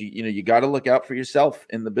I said, you got to look out for yourself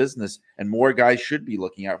in the business, and more guys should be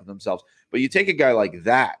looking out for themselves. But you take a guy like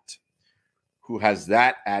that who has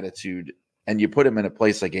that attitude and you put him in a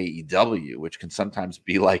place like AEW, which can sometimes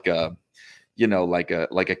be like a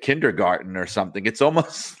kindergarten or something. It's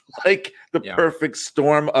almost like the perfect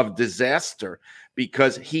storm of disaster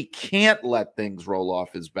because he can't let things roll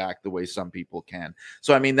off his back the way some people can.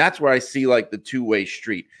 So, I mean, that's where I see like the two-way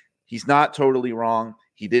street. He's not totally wrong.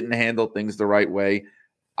 He didn't handle things the right way.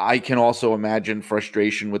 I can also imagine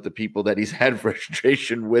frustration with the people that he's had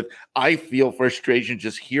frustration with. I feel frustration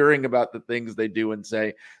just hearing about the things they do and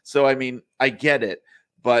say. So, I mean, I get it.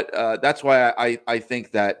 But that's why I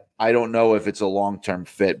think that I don't know if it's a long-term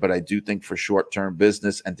fit, but I do think for short-term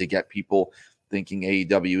business and to get people thinking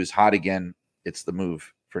AEW is hot again, it's the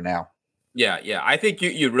move for now. Yeah. I think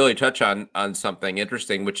you really touch on something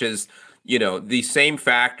interesting, which is, the same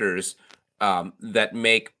factors that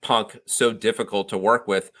make Punk so difficult to work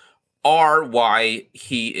with are why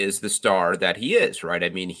he is the star that he is, right? I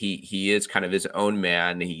mean, he is kind of his own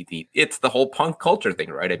man. It's the whole Punk culture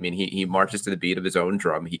thing, right? I mean, he marches to the beat of his own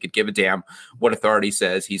drum. He could give a damn what authority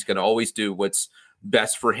says. He's going to always do what's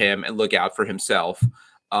best for him and look out for himself.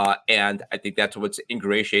 And I think that's what's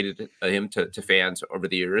ingratiated him to fans over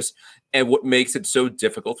the years, and what makes it so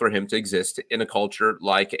difficult for him to exist in a culture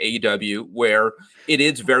like AEW, where it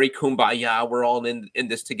is very kumbaya. We're all in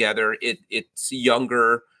this together. It's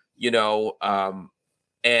younger, and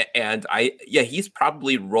he's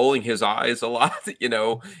probably rolling his eyes a lot,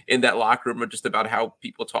 in that locker room, just about how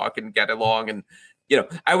people talk and get along. And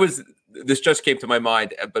this just came to my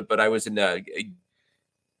mind, but I was in a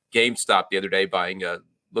GameStop the other day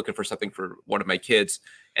looking for something for one of my kids,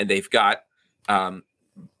 and they've got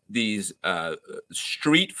these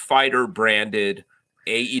Street Fighter branded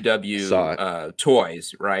AEW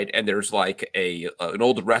toys, right? And there's like an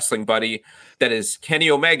old wrestling buddy that is Kenny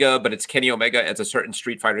Omega, but it's Kenny Omega as a certain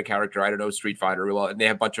Street Fighter character. I don't know Street Fighter real well, and they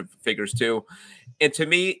have a bunch of figures too. And to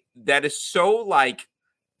me, that is so like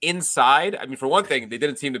inside. I mean, for one thing, they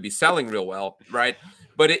didn't seem to be selling real well, right?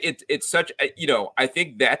 But it's such a, I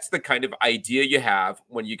think that's the kind of idea you have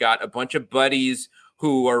when you got a bunch of buddies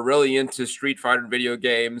who are really into Street Fighter video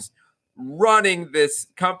games running this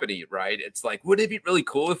company, right? It's like, wouldn't it be really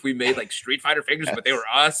cool if we made like Street Fighter figures, but they were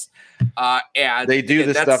us? And they do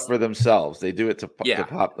the stuff for themselves. They do it to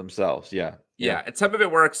pop themselves. Yeah. And some of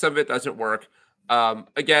it works, some of it doesn't work.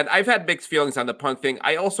 Again, I've had mixed feelings on the Punk thing.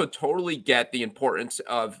 I also totally get the importance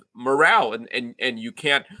of morale, and you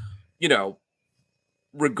can't,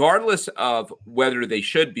 regardless of whether they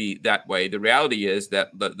should be that way, the reality is that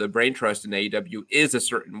the brain trust in AEW is a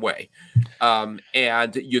certain way.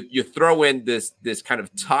 And you throw in this kind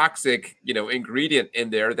of toxic, ingredient in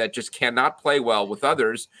there that just cannot play well with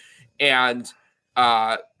others. And,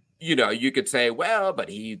 you could say, well, but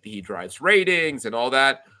he drives ratings and all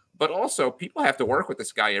that. But also, people have to work with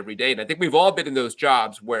this guy every day. And I think we've all been in those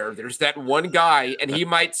jobs where there's that one guy and he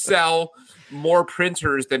might sell more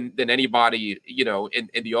printers than anybody,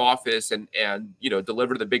 in the office and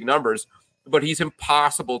deliver the big numbers. But he's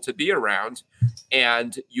impossible to be around.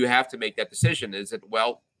 And you have to make that decision. Is it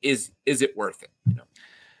worth it?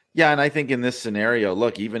 Yeah, and I think in this scenario,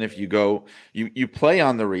 look, even if you go, you play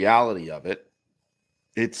on the reality of it,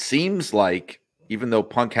 it seems like, even though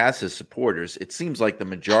Punk has his supporters, it seems like the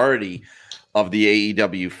majority of the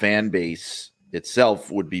AEW fan base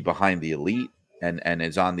itself would be behind the Elite and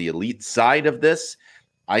is on the Elite side of this.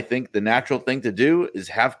 I think the natural thing to do is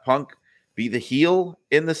have Punk be the heel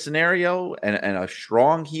in the scenario and a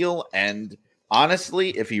strong heel. And honestly,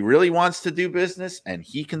 if he really wants to do business and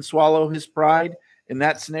he can swallow his pride in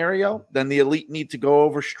that scenario, then the Elite need to go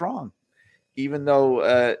over strong. Even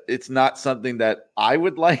though it's not something that I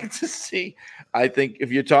would like to see. I think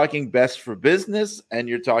if you're talking best for business and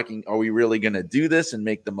you're talking, are we really going to do this and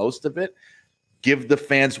make the most of it? Give the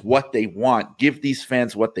fans what they want. Give these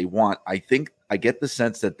fans what they want. I think I get the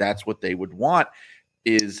sense that that's what they would want,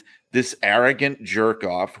 is this arrogant jerk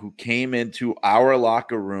off who came into our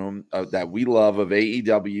locker room that we love of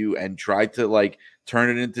AEW and tried to like turn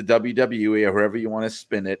it into WWE or whoever you want to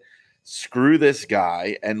spin it. Screw this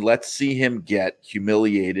guy and let's see him get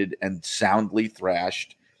humiliated and soundly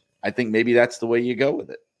thrashed. I think maybe that's the way you go with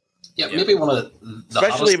it. Yeah, maybe one of the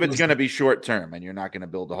especially if it's going to be short term and you're not going to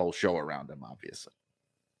build a whole show around him, obviously.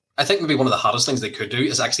 I think maybe one of the hottest things they could do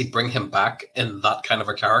is actually bring him back in that kind of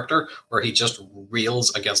a character where he just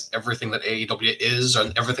rails against everything that AEW is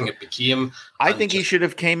and everything it became. I think he should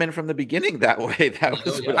have came in from the beginning that way. That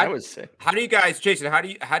was what I was saying. How do you guys, Jason? How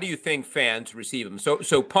do you think fans receive him?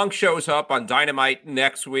 So Punk shows up on Dynamite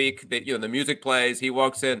next week. That the music plays. He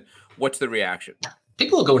walks in. What's the reaction?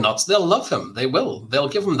 People will go nuts. They'll love him. They will. They'll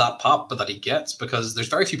give him that pop that he gets because there's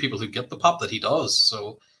very few people who get the pop that he does.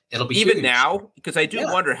 So it'll be even huge. now, because I do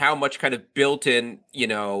wonder how much kind of built-in,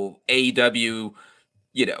 AEW,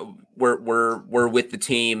 we're with the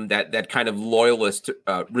team, that kind of loyalist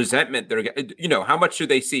resentment. They're, how much do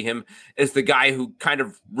they see him as the guy who kind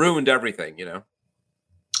of ruined everything?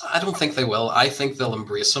 I don't think they will. I think they'll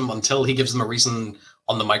embrace him until he gives them a reason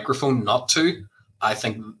on the microphone not to. I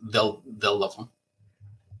think they'll love him.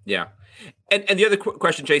 Yeah, and the other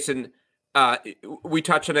question, Jason. We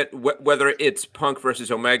touched on it, whether it's Punk versus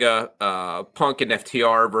Omega, Punk and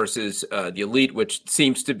FTR versus the Elite, which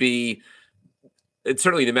seems to be it's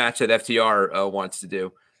certainly the match that FTR wants to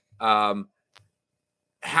do.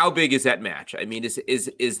 How big is that match? I mean,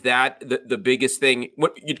 is that the biggest thing?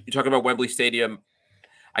 What you're talking about, Wembley Stadium?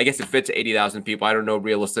 I guess it fits 80,000 people. I don't know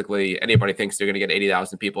realistically anybody thinks they're going to get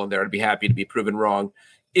 80,000 people in there. I'd be happy to be proven wrong.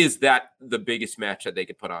 Is that the biggest match that they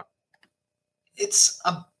could put on? It's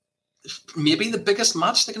maybe the biggest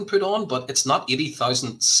match they can put on, but it's not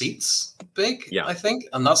 80,000 seats big, I think.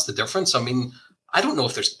 And that's the difference. I mean, I don't know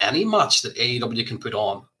if there's any match that AEW can put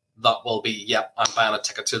on that will be, I'm buying a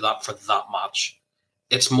ticket to that for that match.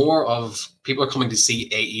 It's more of people are coming to see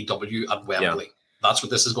AEW at Wembley. Yeah. That's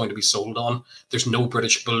what this is going to be sold on. There's no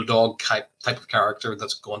British Bulldog type of character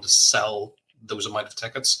that's going to sell those amount of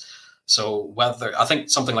tickets. So I think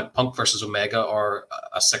something like Punk versus Omega or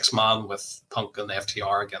a 6-man with Punk and the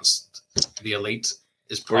FTR against the Elite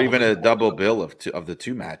is probably, or even a double bill of the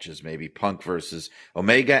two matches, maybe Punk versus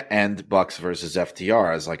Omega and Bucks versus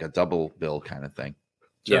FTR as like a double bill kind of thing.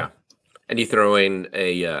 Sure. Yeah, and you throw in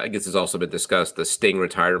I guess it's also been discussed, the Sting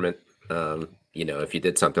retirement. If you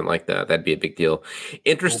did something like that, that'd be a big deal.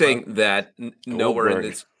 Interesting that nowhere in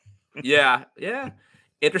this,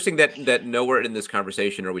 Interesting that nowhere in this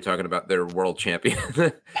conversation are we talking about their world champion,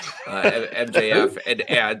 MJF,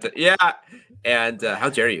 and how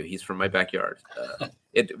dare you? He's from my backyard.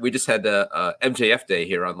 We just had the MJF Day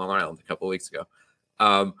here on Long Island a couple of weeks ago.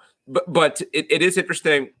 But it is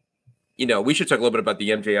interesting. We should talk a little bit about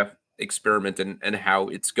the MJF experiment and how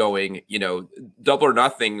it's going. Double or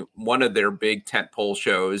Nothing, one of their big tentpole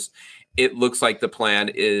shows. It looks like the plan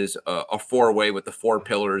is a 4-way with the 4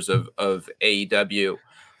 pillars of AEW.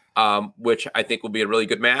 Which I think will be a really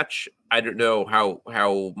good match. I don't know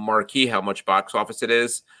how marquee, how much box office it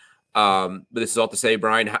is. But this is all to say,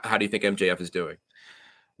 Brian, how do you think MJF is doing?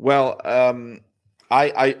 Well,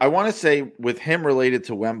 I want to say with him related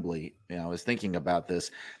to Wembley, I was thinking about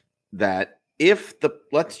this, that if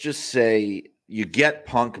let's just say you get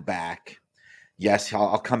Punk back, yes,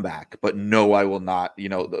 I'll come back, but no, I will not.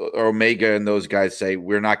 Omega and those guys say,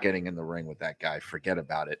 we're not getting in the ring with that guy. Forget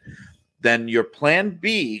about it. Then your plan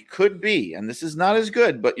B could be, and this is not as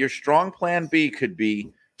good, but your strong plan B could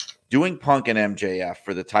be doing Punk and MJF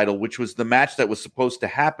for the title, which was the match that was supposed to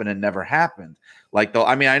happen and never happened.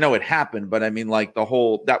 I know it happened, but I mean,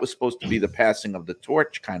 that was supposed to be the passing of the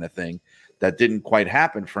torch kind of thing that didn't quite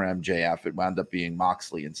happen for MJF. It wound up being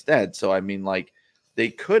Moxley instead. So, I mean, they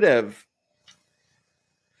could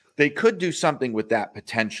do something with that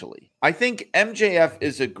potentially. I think MJF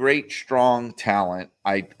is a great, strong talent.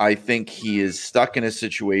 I think he is stuck in a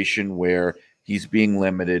situation where he's being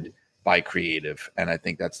limited by creative, and I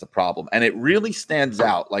think that's the problem. And it really stands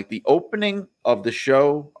out. Like the opening of the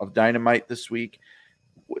show of Dynamite this week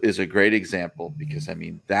is a great example because, I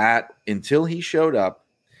mean, that until he showed up,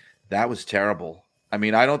 that was terrible. I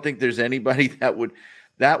mean, I don't think there's anybody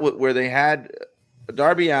where they had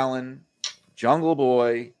Darby Allin, Jungle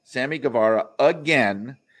Boy, Sammy Guevara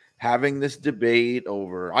again having this debate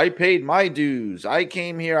over, I paid my dues, I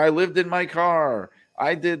came here, I lived in my car,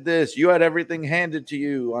 I did this, you had everything handed to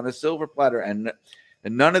you on a silver platter, and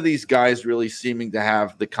none of these guys really seeming to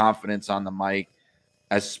have the confidence on the mic,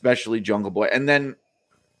 especially Jungle Boy. And then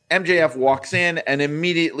MJF walks in and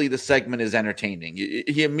immediately the segment is entertaining.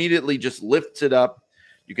 He immediately just lifts it up.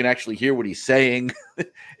 You can actually hear what he's saying.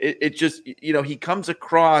 It just, he comes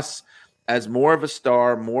across as more of a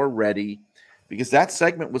star, more ready, because that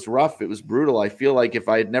segment was rough. It was brutal. I feel like if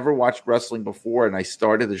I had never watched wrestling before and I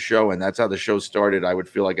started the show and that's how the show started, I would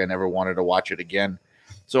feel like I never wanted to watch it again.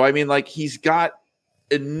 So, I mean, he's got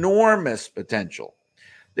enormous potential.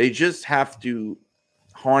 They just have to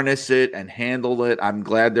harness it and handle it. I'm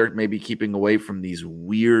glad they're maybe keeping away from these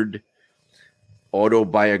weird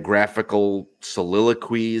autobiographical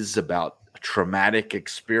soliloquies about traumatic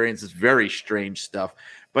experiences, very strange stuff.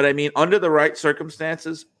 But I mean, under the right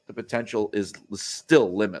circumstances, the potential is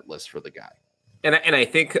still limitless for the guy. And I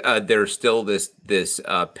think there's still this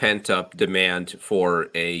pent up demand for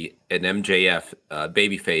an MJF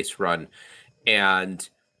babyface run, and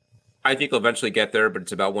I think he'll eventually get there. But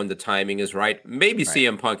it's about when the timing is right. Maybe right.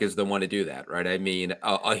 CM Punk is the one to do that, right? I mean,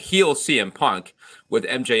 a heel CM Punk with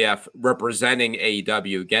MJF representing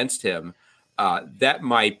AEW against him, that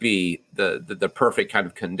might be the perfect kind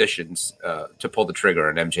of conditions to pull the trigger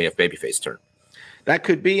on MJF babyface turn. That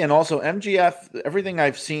could be. And also MJF, everything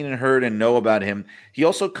I've seen and heard and know about him, he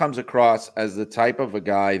also comes across as the type of a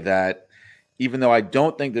guy that, even though I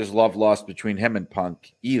don't think there's love lost between him and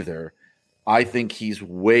Punk either, I think he's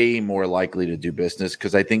way more likely to do business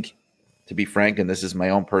because I think, to be frank, and this is my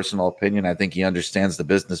own personal opinion, I think he understands the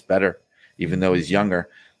business better, even though he's younger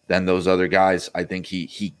than those other guys. I think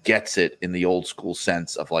he gets it in the old school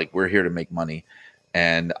sense of like, we're here to make money.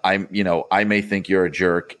 And I may think you're a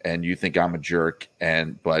jerk and you think I'm a jerk,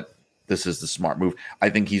 but this is the smart move. I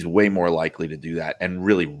think he's way more likely to do that and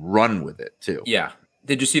really run with it too. Yeah.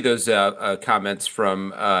 Did you see those comments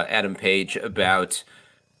from Adam Page about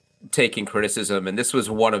taking criticism? And this was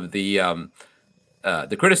one of the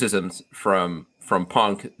criticisms from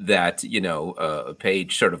Punk that,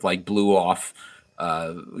 Page sort of like blew off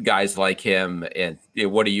guys like him and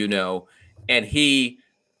what do you know? And he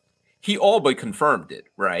all but confirmed it,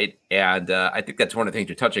 right? And I think that's one of the things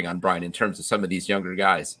you're touching on, Brian, in terms of some of these younger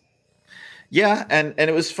guys. Yeah, and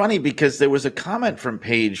it was funny because there was a comment from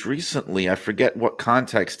Page recently, I forget what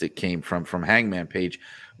context it came from Hangman Page,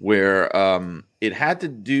 where it had to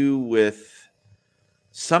do with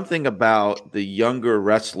something about the younger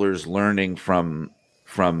wrestlers learning from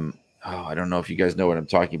I don't know if you guys know what I'm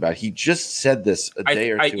talking about. He just said this a day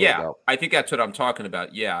or two ago. I think that's what I'm talking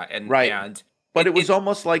about, yeah. But it was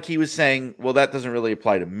almost like he was saying, well, that doesn't really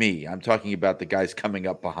apply to me. I'm talking about the guys coming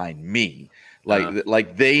up behind me.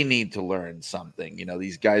 Like they need to learn something.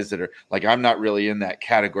 These guys that are like, I'm not really in that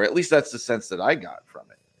category. At least that's the sense that I got from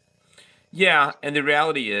it. Yeah, and the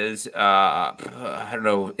reality is, I don't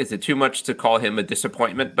know, is it too much to call him a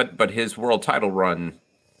disappointment? But his world title run,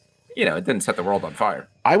 it didn't set the world on fire.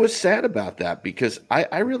 I was sad about that because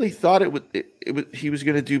I really thought he was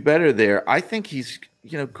going to do better there. I think he's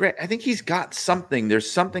great. I think he's got something. There's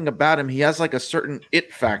something about him. He has like a certain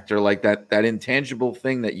it factor, like that intangible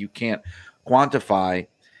thing that you can't quantify.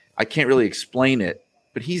 I can't really explain it,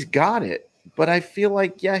 but he's got it. But I feel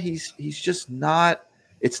like, yeah, he's just not.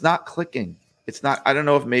 It's not clicking. It's not. I don't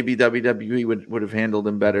know if maybe WWE would have handled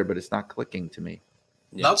him better, but it's not clicking to me.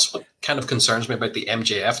 Yeah. That's what kind of concerns me about the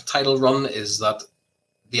MJF title run is that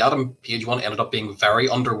the Adam Page one ended up being very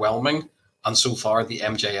underwhelming. And so far, the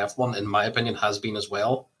MJF one, in my opinion, has been as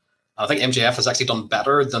well. I think MJF has actually done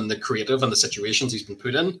better than the creative and the situations he's been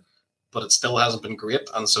put in, but it still hasn't been great.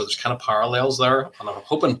 And so there's kind of parallels there. And I'm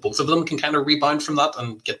hoping both of them can kind of rebound from that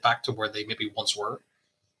and get back to where they maybe once were.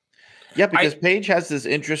 Yeah, because Page has this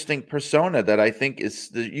interesting persona that I think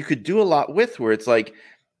you could do a lot with, where it's like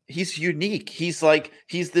he's unique. He's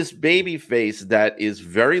this baby face that is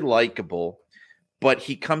very likable, but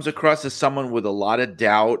he comes across as someone with a lot of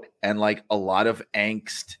doubt and like a lot of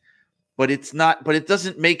angst. But it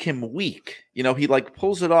doesn't make him weak. He like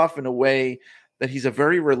pulls it off in a way that he's a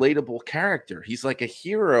very relatable character. He's like a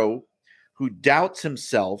hero who doubts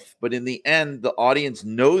himself, but in the end, the audience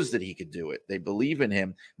knows that he could do it. They believe in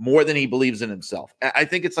him more than he believes in himself. I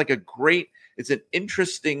think it's like it's an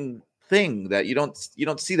interesting thing that you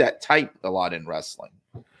don't see that type a lot in wrestling.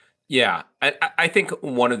 Yeah, I think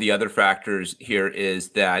one of the other factors here is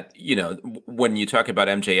that, when you talk about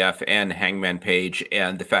MJF and Hangman Page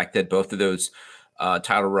and the fact that both of those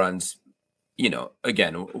title runs,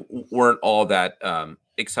 again, weren't all that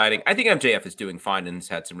exciting. I think MJF is doing fine and has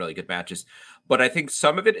had some really good matches, but I think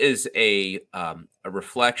some of it is a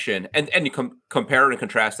reflection, and you compare and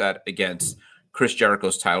contrast that against Chris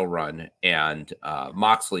Jericho's title run and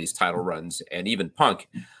Moxley's title runs and even Punk,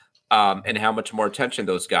 and how much more attention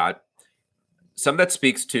those got. Some of that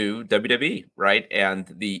speaks to WWE, right? And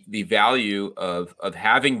the value of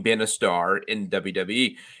having been a star in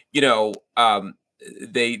WWE.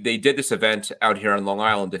 They did this event out here on Long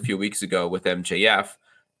Island a few weeks ago with MJF,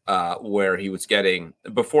 where he was getting,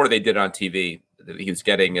 before they did it on TV, he was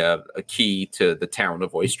getting a key to the town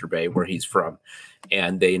of Oyster Bay, where he's from.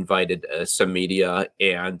 And they invited some media.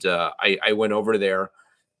 And I went over there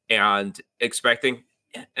and expecting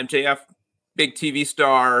MJF, big TV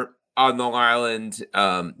star, on Long Island, is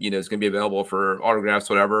going to be available for autographs,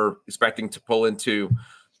 whatever, expecting to pull into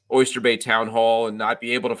Oyster Bay Town Hall and not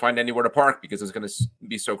be able to find anywhere to park because it's going to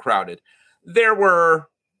be so crowded. There were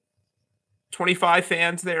 25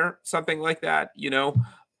 fans there, something like that,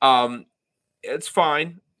 it's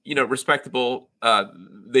fine, respectable.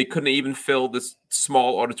 They couldn't even fill this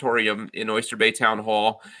small auditorium in Oyster Bay Town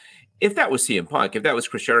Hall. If that was CM Punk, if that was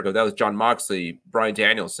Chris Jericho, if that was Jon Moxley, Bryan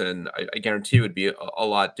Danielson, I guarantee it would be a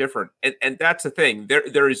lot different. And that's the thing.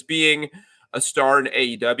 There is being a star in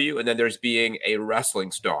AEW, and then there's being a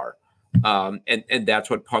wrestling star. And that's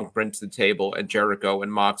what Punk brings to the table, and Jericho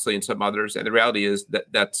and Moxley and some others. And the reality is that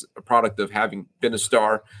that's a product of having been a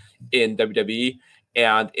star in WWE,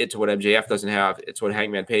 and it's what MJF doesn't have. It's what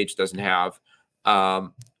Hangman Page doesn't have.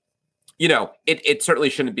 It certainly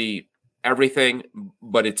shouldn't be everything,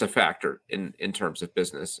 but it's a factor in terms of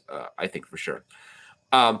business, I think for sure.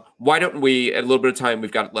 Why don't we, at a little bit of time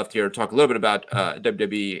we've got left here, talk a little bit about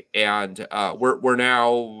WWE, and we're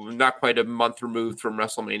now not quite a month removed from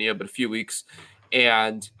WrestleMania, but a few weeks.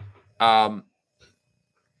 And, Brian,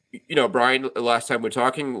 last time we were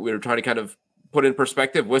talking, we were trying to kind of put in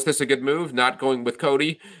perspective, was this a good move, not going with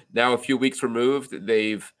Cody? Now a few weeks removed,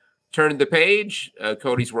 they've turned the page.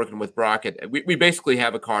 Cody's working with Brock. We basically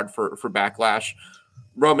have a card for Backlash.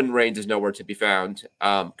 Roman Reigns is nowhere to be found.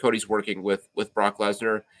 Cody's working with Brock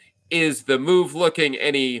Lesnar. Is the move looking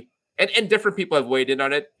any – and different people have weighed in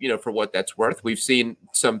on it, for what that's worth. We've seen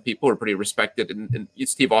some people who are pretty respected, and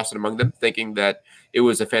Steve Austin among them, thinking that it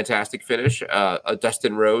was a fantastic finish.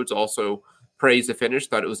 Dustin Rhodes also praised the finish,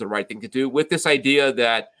 thought it was the right thing to do, with this idea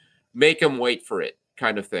that make him wait for it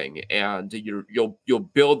kind of thing. And you'll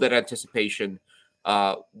build that anticipation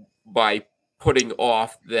by putting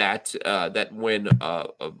off that win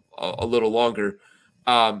a little longer.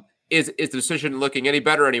 Is the decision looking any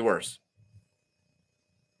better or any worse?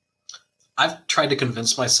 I've tried to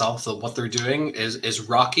convince myself that what they're doing is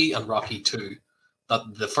Rocky and Rocky 2. That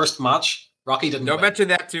the first match, Rocky didn't Don't win. mention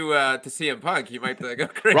that to CM Punk. You might go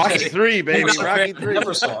crazy. Rocky 3, baby. Rocky 3.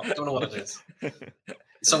 Never saw it. Don't know what it is.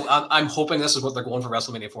 So I'm hoping this is what they're going for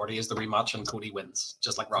WrestleMania 40 is the rematch and Cody wins,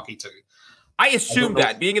 just like Rocky 2. I assumed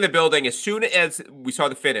that, being in the building, as soon as we saw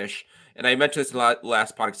the finish, and I mentioned this in the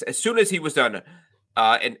last podcast, as soon as he was done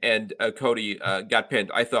and Cody got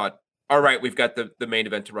pinned, I thought, all right, we've got the main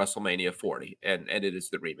event to WrestleMania 40, and it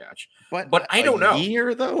is the rematch. But I don't know. A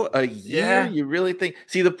year, though? A year? Yeah. You really think?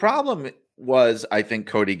 See, the problem was, I think,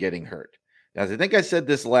 Cody getting hurt. As I think I said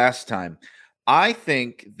this last time, I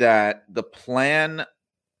think that the plan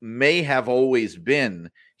may have always been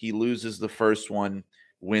he loses the first one,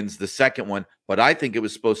 wins the second one, but I think it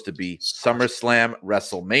was supposed to be SummerSlam,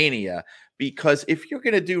 WrestleMania, because if you're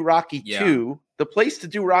going to do Rocky 2, the place to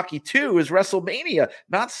do Rocky 2 is WrestleMania,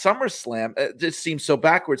 not SummerSlam. It just seems so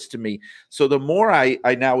backwards to me. So the more I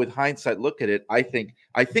now, with hindsight, look at it, I think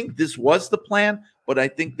this was the plan, but I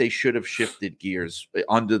think they should have shifted gears.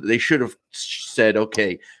 They should have said,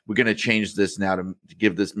 okay, we're going to change this now to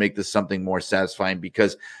make this something more satisfying,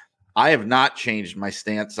 because I have not changed my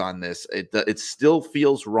stance on this. It still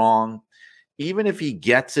feels wrong. Even if he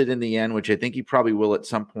gets it in the end, which I think he probably will at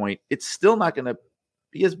some point, it's still not going to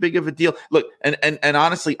be as big of a deal. Look, and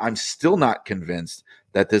honestly, I'm still not convinced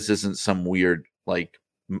that this isn't some weird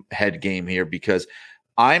head game here, because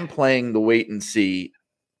I'm playing the wait and see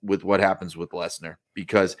with what happens with Lesnar.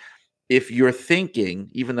 Because if you're thinking,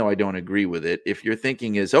 even though I don't agree with it, if your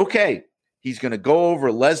thinking is, okay, he's going to go over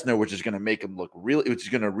Lesnar, which is going to make him look which is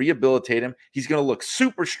going to rehabilitate him. He's going to look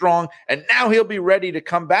super strong, and now he'll be ready to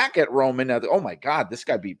come back at Roman. Now, oh my God, this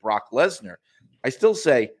guy beat Brock Lesnar. I still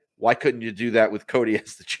say, why couldn't you do that with Cody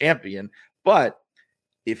as the champion? But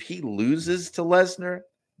if he loses to Lesnar,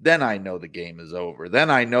 then I know the game is over. Then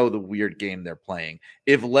I know the weird game they're playing.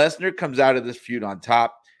 If Lesnar comes out of this feud on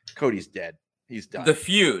top, Cody's dead. He's done. The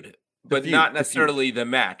feud. But not necessarily the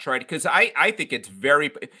match, right? Because I think it's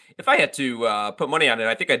very. If I had to put money on it,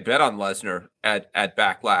 I think I'd bet on Lesnar at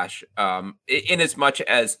Backlash. In as much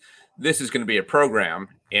as this is going to be a program,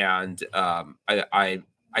 and I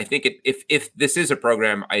think if this is a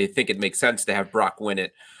program, I think it makes sense to have Brock win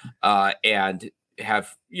it, and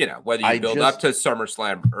have whether you build up to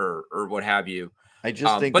SummerSlam or what have you. I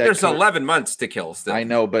just think, but there's 11 months to kill still. I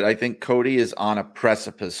know, but I think Cody is on a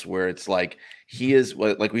precipice where it's like he is,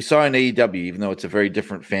 like we saw in AEW, even though it's a very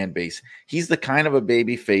different fan base. He's the kind of a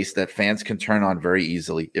baby face that fans can turn on very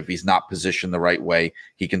easily. If he's not positioned the right way,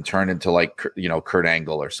 he can turn into Kurt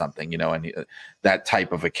Angle or something, and that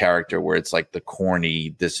type of a character where it's like the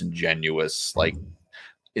corny, disingenuous,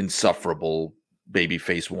 insufferable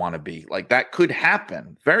babyface wannabe. Like that could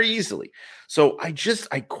happen very easily. So I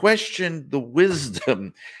question the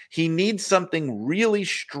wisdom. He needs something really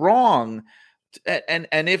strong. And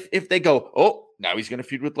if they go, oh, now he's going to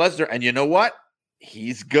feud with Lesnar. And you know what?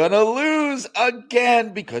 He's going to lose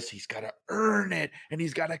again because he's got to earn it and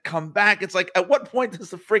he's got to come back. It's like, at what point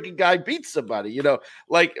does the freaking guy beat somebody?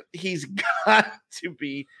 Like he's got to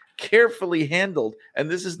be carefully handled.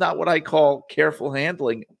 And this is not what I call careful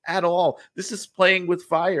handling at all. This is playing with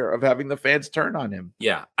fire of having the fans turn on him.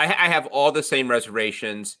 Yeah, I have all the same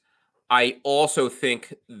reservations. I also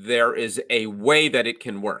think there is a way that it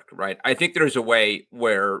can work, right? I think there's a way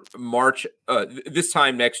where this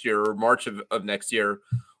time next year or March of next year,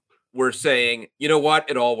 we're saying, you know what?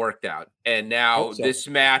 It all worked out. And now this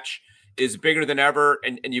match is bigger than ever.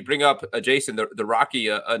 And you bring up, Jason, the Rocky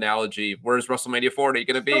analogy. Where's WrestleMania 40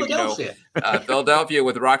 going to be? Philadelphia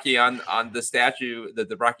with Rocky on the statue,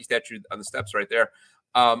 the Rocky statue on the steps right there.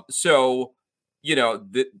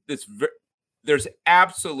 There's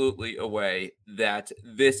absolutely a way that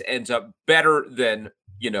this ends up better than,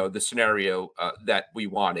 the scenario that we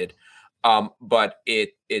wanted. But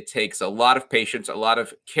it takes a lot of patience, a lot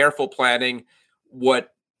of careful planning.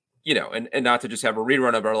 And not to just have a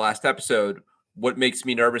rerun of our last episode, what makes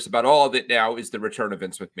me nervous about all of it now is the return of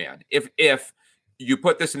Vince McMahon. If you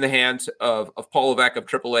put this in the hands of Paul Levesque, of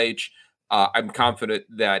Triple H, I'm confident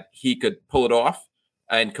that he could pull it off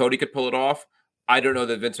and Cody could pull it off. I don't know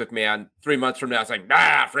that Vince McMahon 3 months from now is like,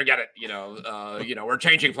 forget it. We're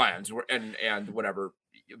changing plans and whatever.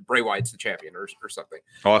 Bray Wyatt's the champion or something.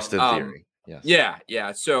 Austin Theory. Yes.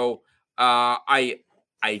 Yeah. So I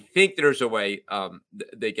think there's a way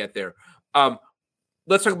they get there.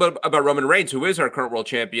 Let's talk about Roman Reigns, who is our current world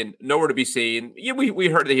champion. Nowhere to be seen. Yeah, we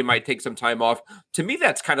heard that he might take some time off. To me,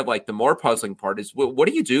 that's kind of like the more puzzling part is what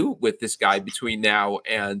do you do with this guy between now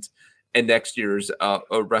and next year's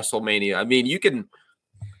WrestleMania? I mean, you can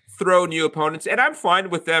throw new opponents, and I'm fine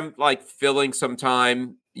with them like filling some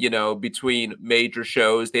time, between major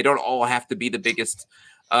shows. They don't all have to be the biggest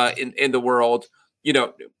in the world.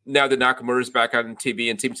 Now that Nakamura is back on TV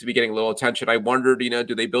and seems to be getting a little attention, I wondered,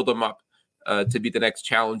 do they build him up to be the next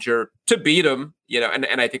challenger to beat him?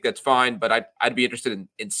 And I think that's fine, but I'd be interested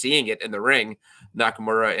in seeing it in the ring,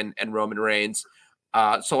 Nakamura and Roman Reigns.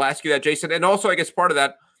 So I'll ask you that, Jason. And also, I guess part of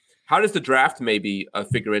that, how does the draft maybe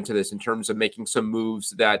figure into this in terms of making some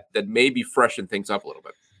moves that maybe freshen things up a little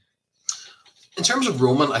bit? In terms of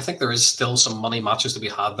Roman, I think there is still some money matches to be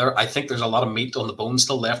had there. I think there's a lot of meat on the bone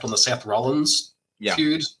still left on the Seth Rollins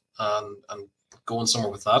feud and going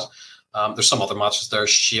somewhere with that. There's some other matches there,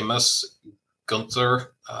 Sheamus,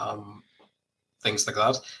 Gunther, things like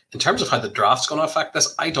that. In terms of how the draft's going to affect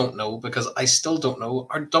this, I don't know, because I still don't know.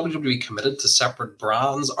 Are WWE committed to separate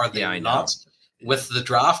brands? Are they not? With the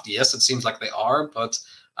draft, yes, it seems like they are, but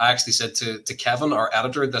I actually said to Kevin, our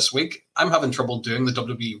editor, this week, I'm having trouble doing the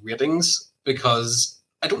WWE ratings because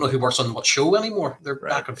I don't know who works on what show anymore. They're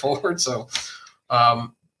back and forward. So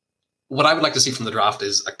what I would like to see from the draft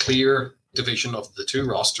is a clear division of the two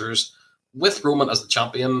rosters with Roman as the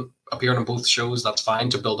champion appearing on both shows. That's fine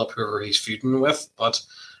to build up whoever he's feuding with, but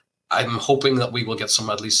I'm hoping that we will get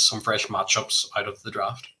at least some fresh matchups out of the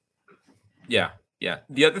draft. Yeah.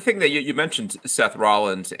 The other thing that you mentioned, Seth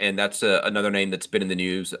Rollins, and that's another name that's been in the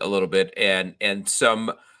news a little bit, and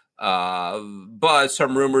some buzz,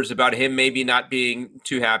 some rumors about him maybe not being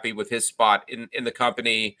too happy with his spot in the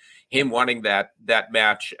company, him wanting that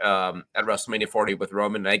match at WrestleMania 40 with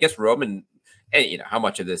Roman. And I guess Roman, and how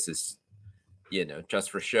much of this is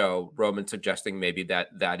just for show. Roman suggesting maybe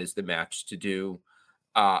that is the match to do.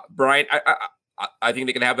 Brian, I think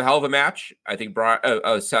they can have a hell of a match. I think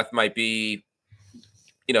Seth might be,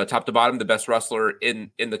 top to bottom, the best wrestler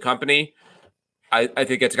in the company. I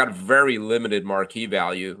think it's got a very limited marquee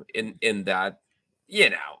value in that,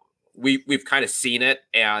 we've kind of seen it,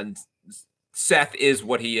 and Seth is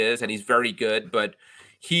what he is, and he's very good, but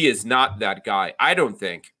he is not that guy. I don't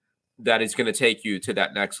think that is going to take you to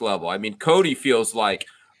that next level. I mean, Cody feels like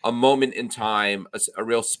a moment in time, a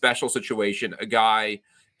real special situation, a guy,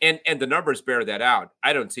 and the numbers bear that out.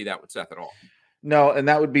 I don't see that with Seth at all. No, and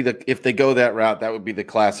that would be if they go that route, that would be the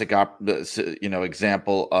classic,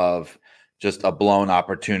 example of just a blown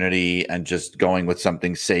opportunity and just going with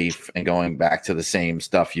something safe and going back to the same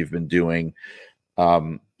stuff you've been doing.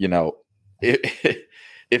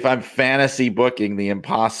 If I'm fantasy booking the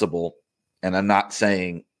impossible, and I'm not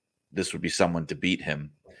saying this would be someone to beat him,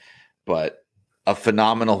 but a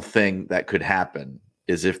phenomenal thing that could happen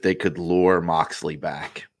is if they could lure Moxley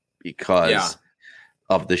back because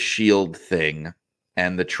of the Shield thing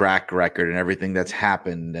and the track record and everything that's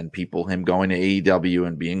happened, and him going to AEW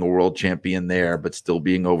and being a world champion there, but still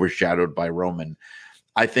being overshadowed by Roman,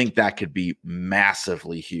 I think that could be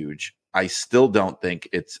massively huge. I still don't think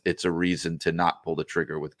it's a reason to not pull the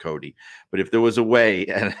trigger with Cody. But if there was a way,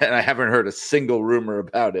 and I haven't heard a single rumor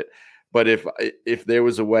about it, but if there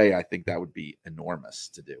was a way, I think that would be enormous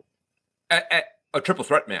to do. A triple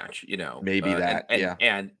threat match, maybe that. And, yeah.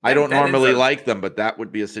 And I don't normally like them, but that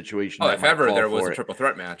would be a situation. If ever there was a triple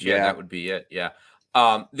threat match, that would be it. Yeah.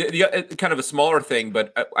 The kind of a smaller thing,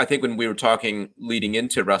 but I think when we were talking leading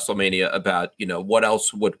into WrestleMania about, what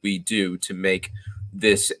else would we do to make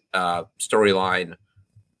this storyline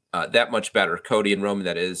that much better, Cody and Roman,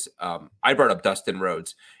 that is, I brought up Dustin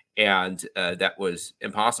Rhodes, and that was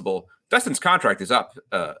impossible. Dustin's contract is up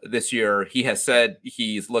this year. He has said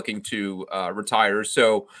he's looking to retire.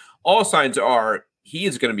 So all signs are he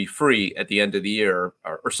is going to be free at the end of the year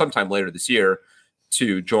or sometime later this year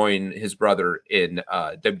to join his brother in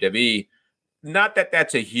WWE. Not that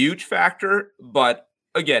that's a huge factor, but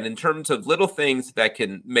again, in terms of little things that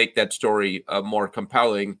can make that story more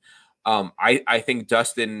compelling, I think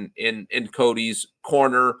Dustin in Cody's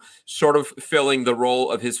corner, sort of filling the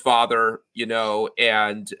role of his father,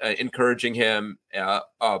 and encouraging him,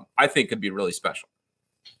 I think could be really special.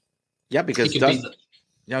 Yeah, because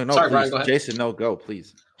Sorry, Brian, go ahead. Jason, no, go,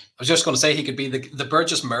 please. I was just going to say he could be the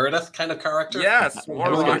Burgess Meredith kind of character. Yes,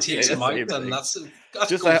 everyone takes him out, and that's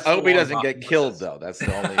just. I hope he doesn't get killed, though. That's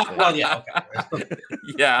the only thing. Well, yeah, okay.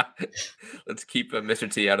 Yeah, let's keep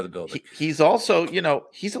Mr. T out of the building. He's also,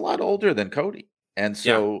 he's a lot older than Cody, and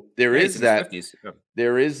so there is that.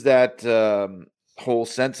 There is that whole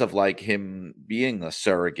sense of like him being a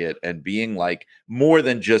surrogate and being like more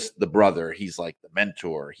than just the brother. He's like the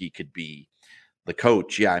mentor. He could be the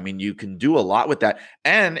coach. Yeah, I mean, you can do a lot with that.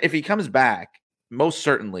 And if he comes back, most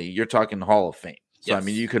certainly you're talking Hall of Fame. So, yes, I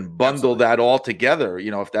mean, you can bundle that all together.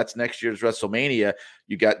 If that's next year's WrestleMania,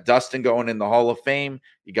 you got Dustin going in the Hall of Fame.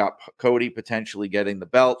 You got Cody potentially getting the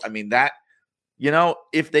belt. I mean, that,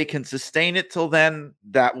 if they can sustain it till then,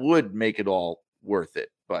 that would make it all worth it.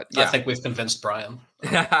 But I think we've convinced Brian.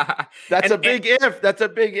 That's a big if. That's a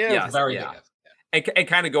big if. Yes, very big if. And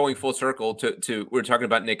kind of going full circle to we're talking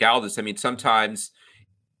about Nick Aldis. I mean, sometimes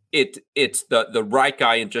it's the right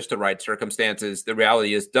guy in just the right circumstances. The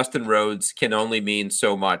reality is Dustin Rhodes can only mean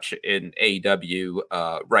so much in AEW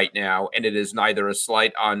right now, and it is neither a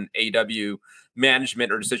slight on AEW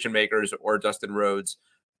management or decision makers or Dustin Rhodes,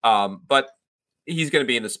 but he's going to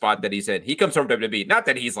be in the spot that he's in. He comes from WWE, not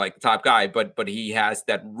that he's like the top guy, but he has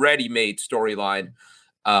that ready-made storyline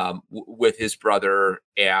with his brother,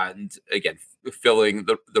 and again, filling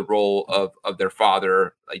the role of their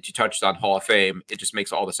father. Like you touched on Hall of Fame, it just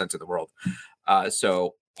makes all the sense in the world.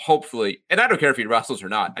 So hopefully, and I don't care if he wrestles or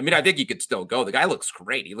not. I mean, I think he could still go. The guy looks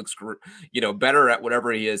great. He looks, better at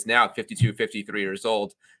whatever he is now, 52, 53 years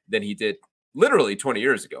old, than he did literally 20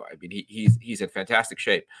 years ago. I mean, he's in fantastic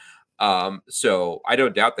shape. So I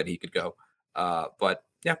don't doubt that he could go. But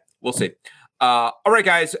yeah, we'll see. All right,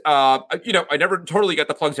 guys. I never totally got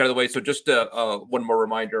the plugs out of the way. So just one more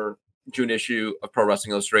reminder, June issue of Pro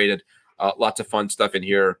Wrestling Illustrated. Lots of fun stuff in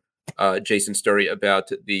here. Jason's story about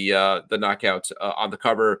the knockouts on the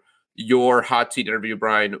cover. Your hot seat interview,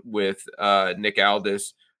 Brian, with Nick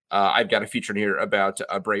Aldis. I've got a feature in here about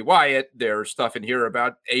Bray Wyatt. There's stuff in here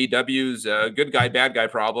about AEW's good guy, bad guy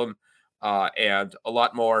problem, and a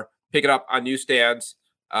lot more. Pick it up on newsstands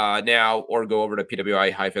now, or go over to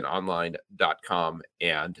pwi-online.com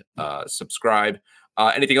and subscribe.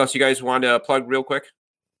 Anything else you guys want to plug real quick?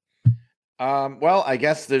 Well, I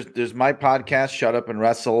guess there's my podcast, Shut Up and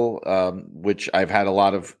Wrestle, which I've had a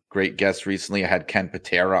lot of great guests recently. I had Ken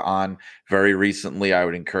Patera on very recently. I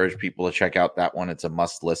would encourage people to check out that one. It's a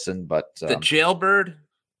must listen. But the Jailbird.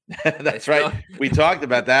 That's right. We talked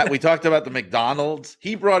about that. We talked about the McDonald's.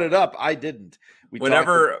 He brought it up. I didn't.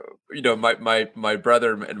 Whenever my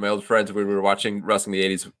brother and my old friends, when we were watching wrestling in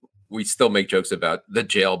the 80s, we still make jokes about the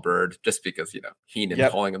Jailbird just because, Heenan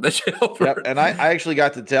calling him the Jailbird. Yep. And I actually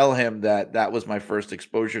got to tell him that was my first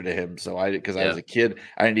exposure to him. So I was a kid,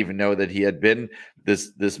 I didn't even know that he had been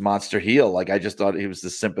this monster heel. Like I just thought he was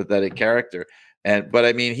this sympathetic character. But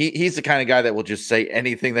I mean, he's the kind of guy that will just say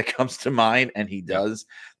anything that comes to mind, and he does.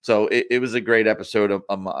 So it was a great episode.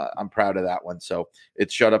 I'm proud of that one. So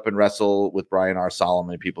it's Shut Up and Wrestle with Brian R.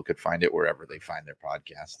 Solomon. People could find it wherever they find their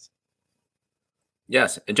podcasts.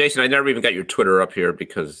 Yes. And Jason, I never even got your Twitter up here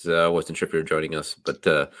because I wasn't sure if you were joining us. But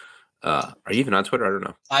are you even on Twitter? I don't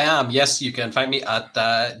know. I am. Yes, you can find me at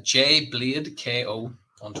JBladeKO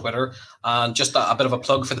on Twitter. And just a bit of a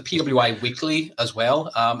plug for the PWI Weekly as well.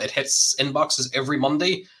 It hits inboxes every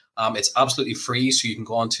Monday. It's absolutely free, so you can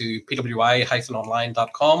go on to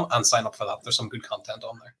pwi-online.com and sign up for that. There's some good content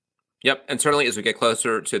on there. Yep, and certainly as we get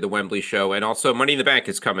closer to the Wembley show, and also Money in the Bank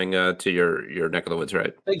is coming to your neck of the woods,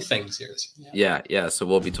 right? Big things here. Yeah. So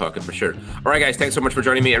we'll be talking for sure. All right, guys, thanks so much for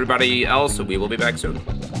joining me. Everybody else, we will be back soon.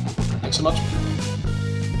 Thanks so much.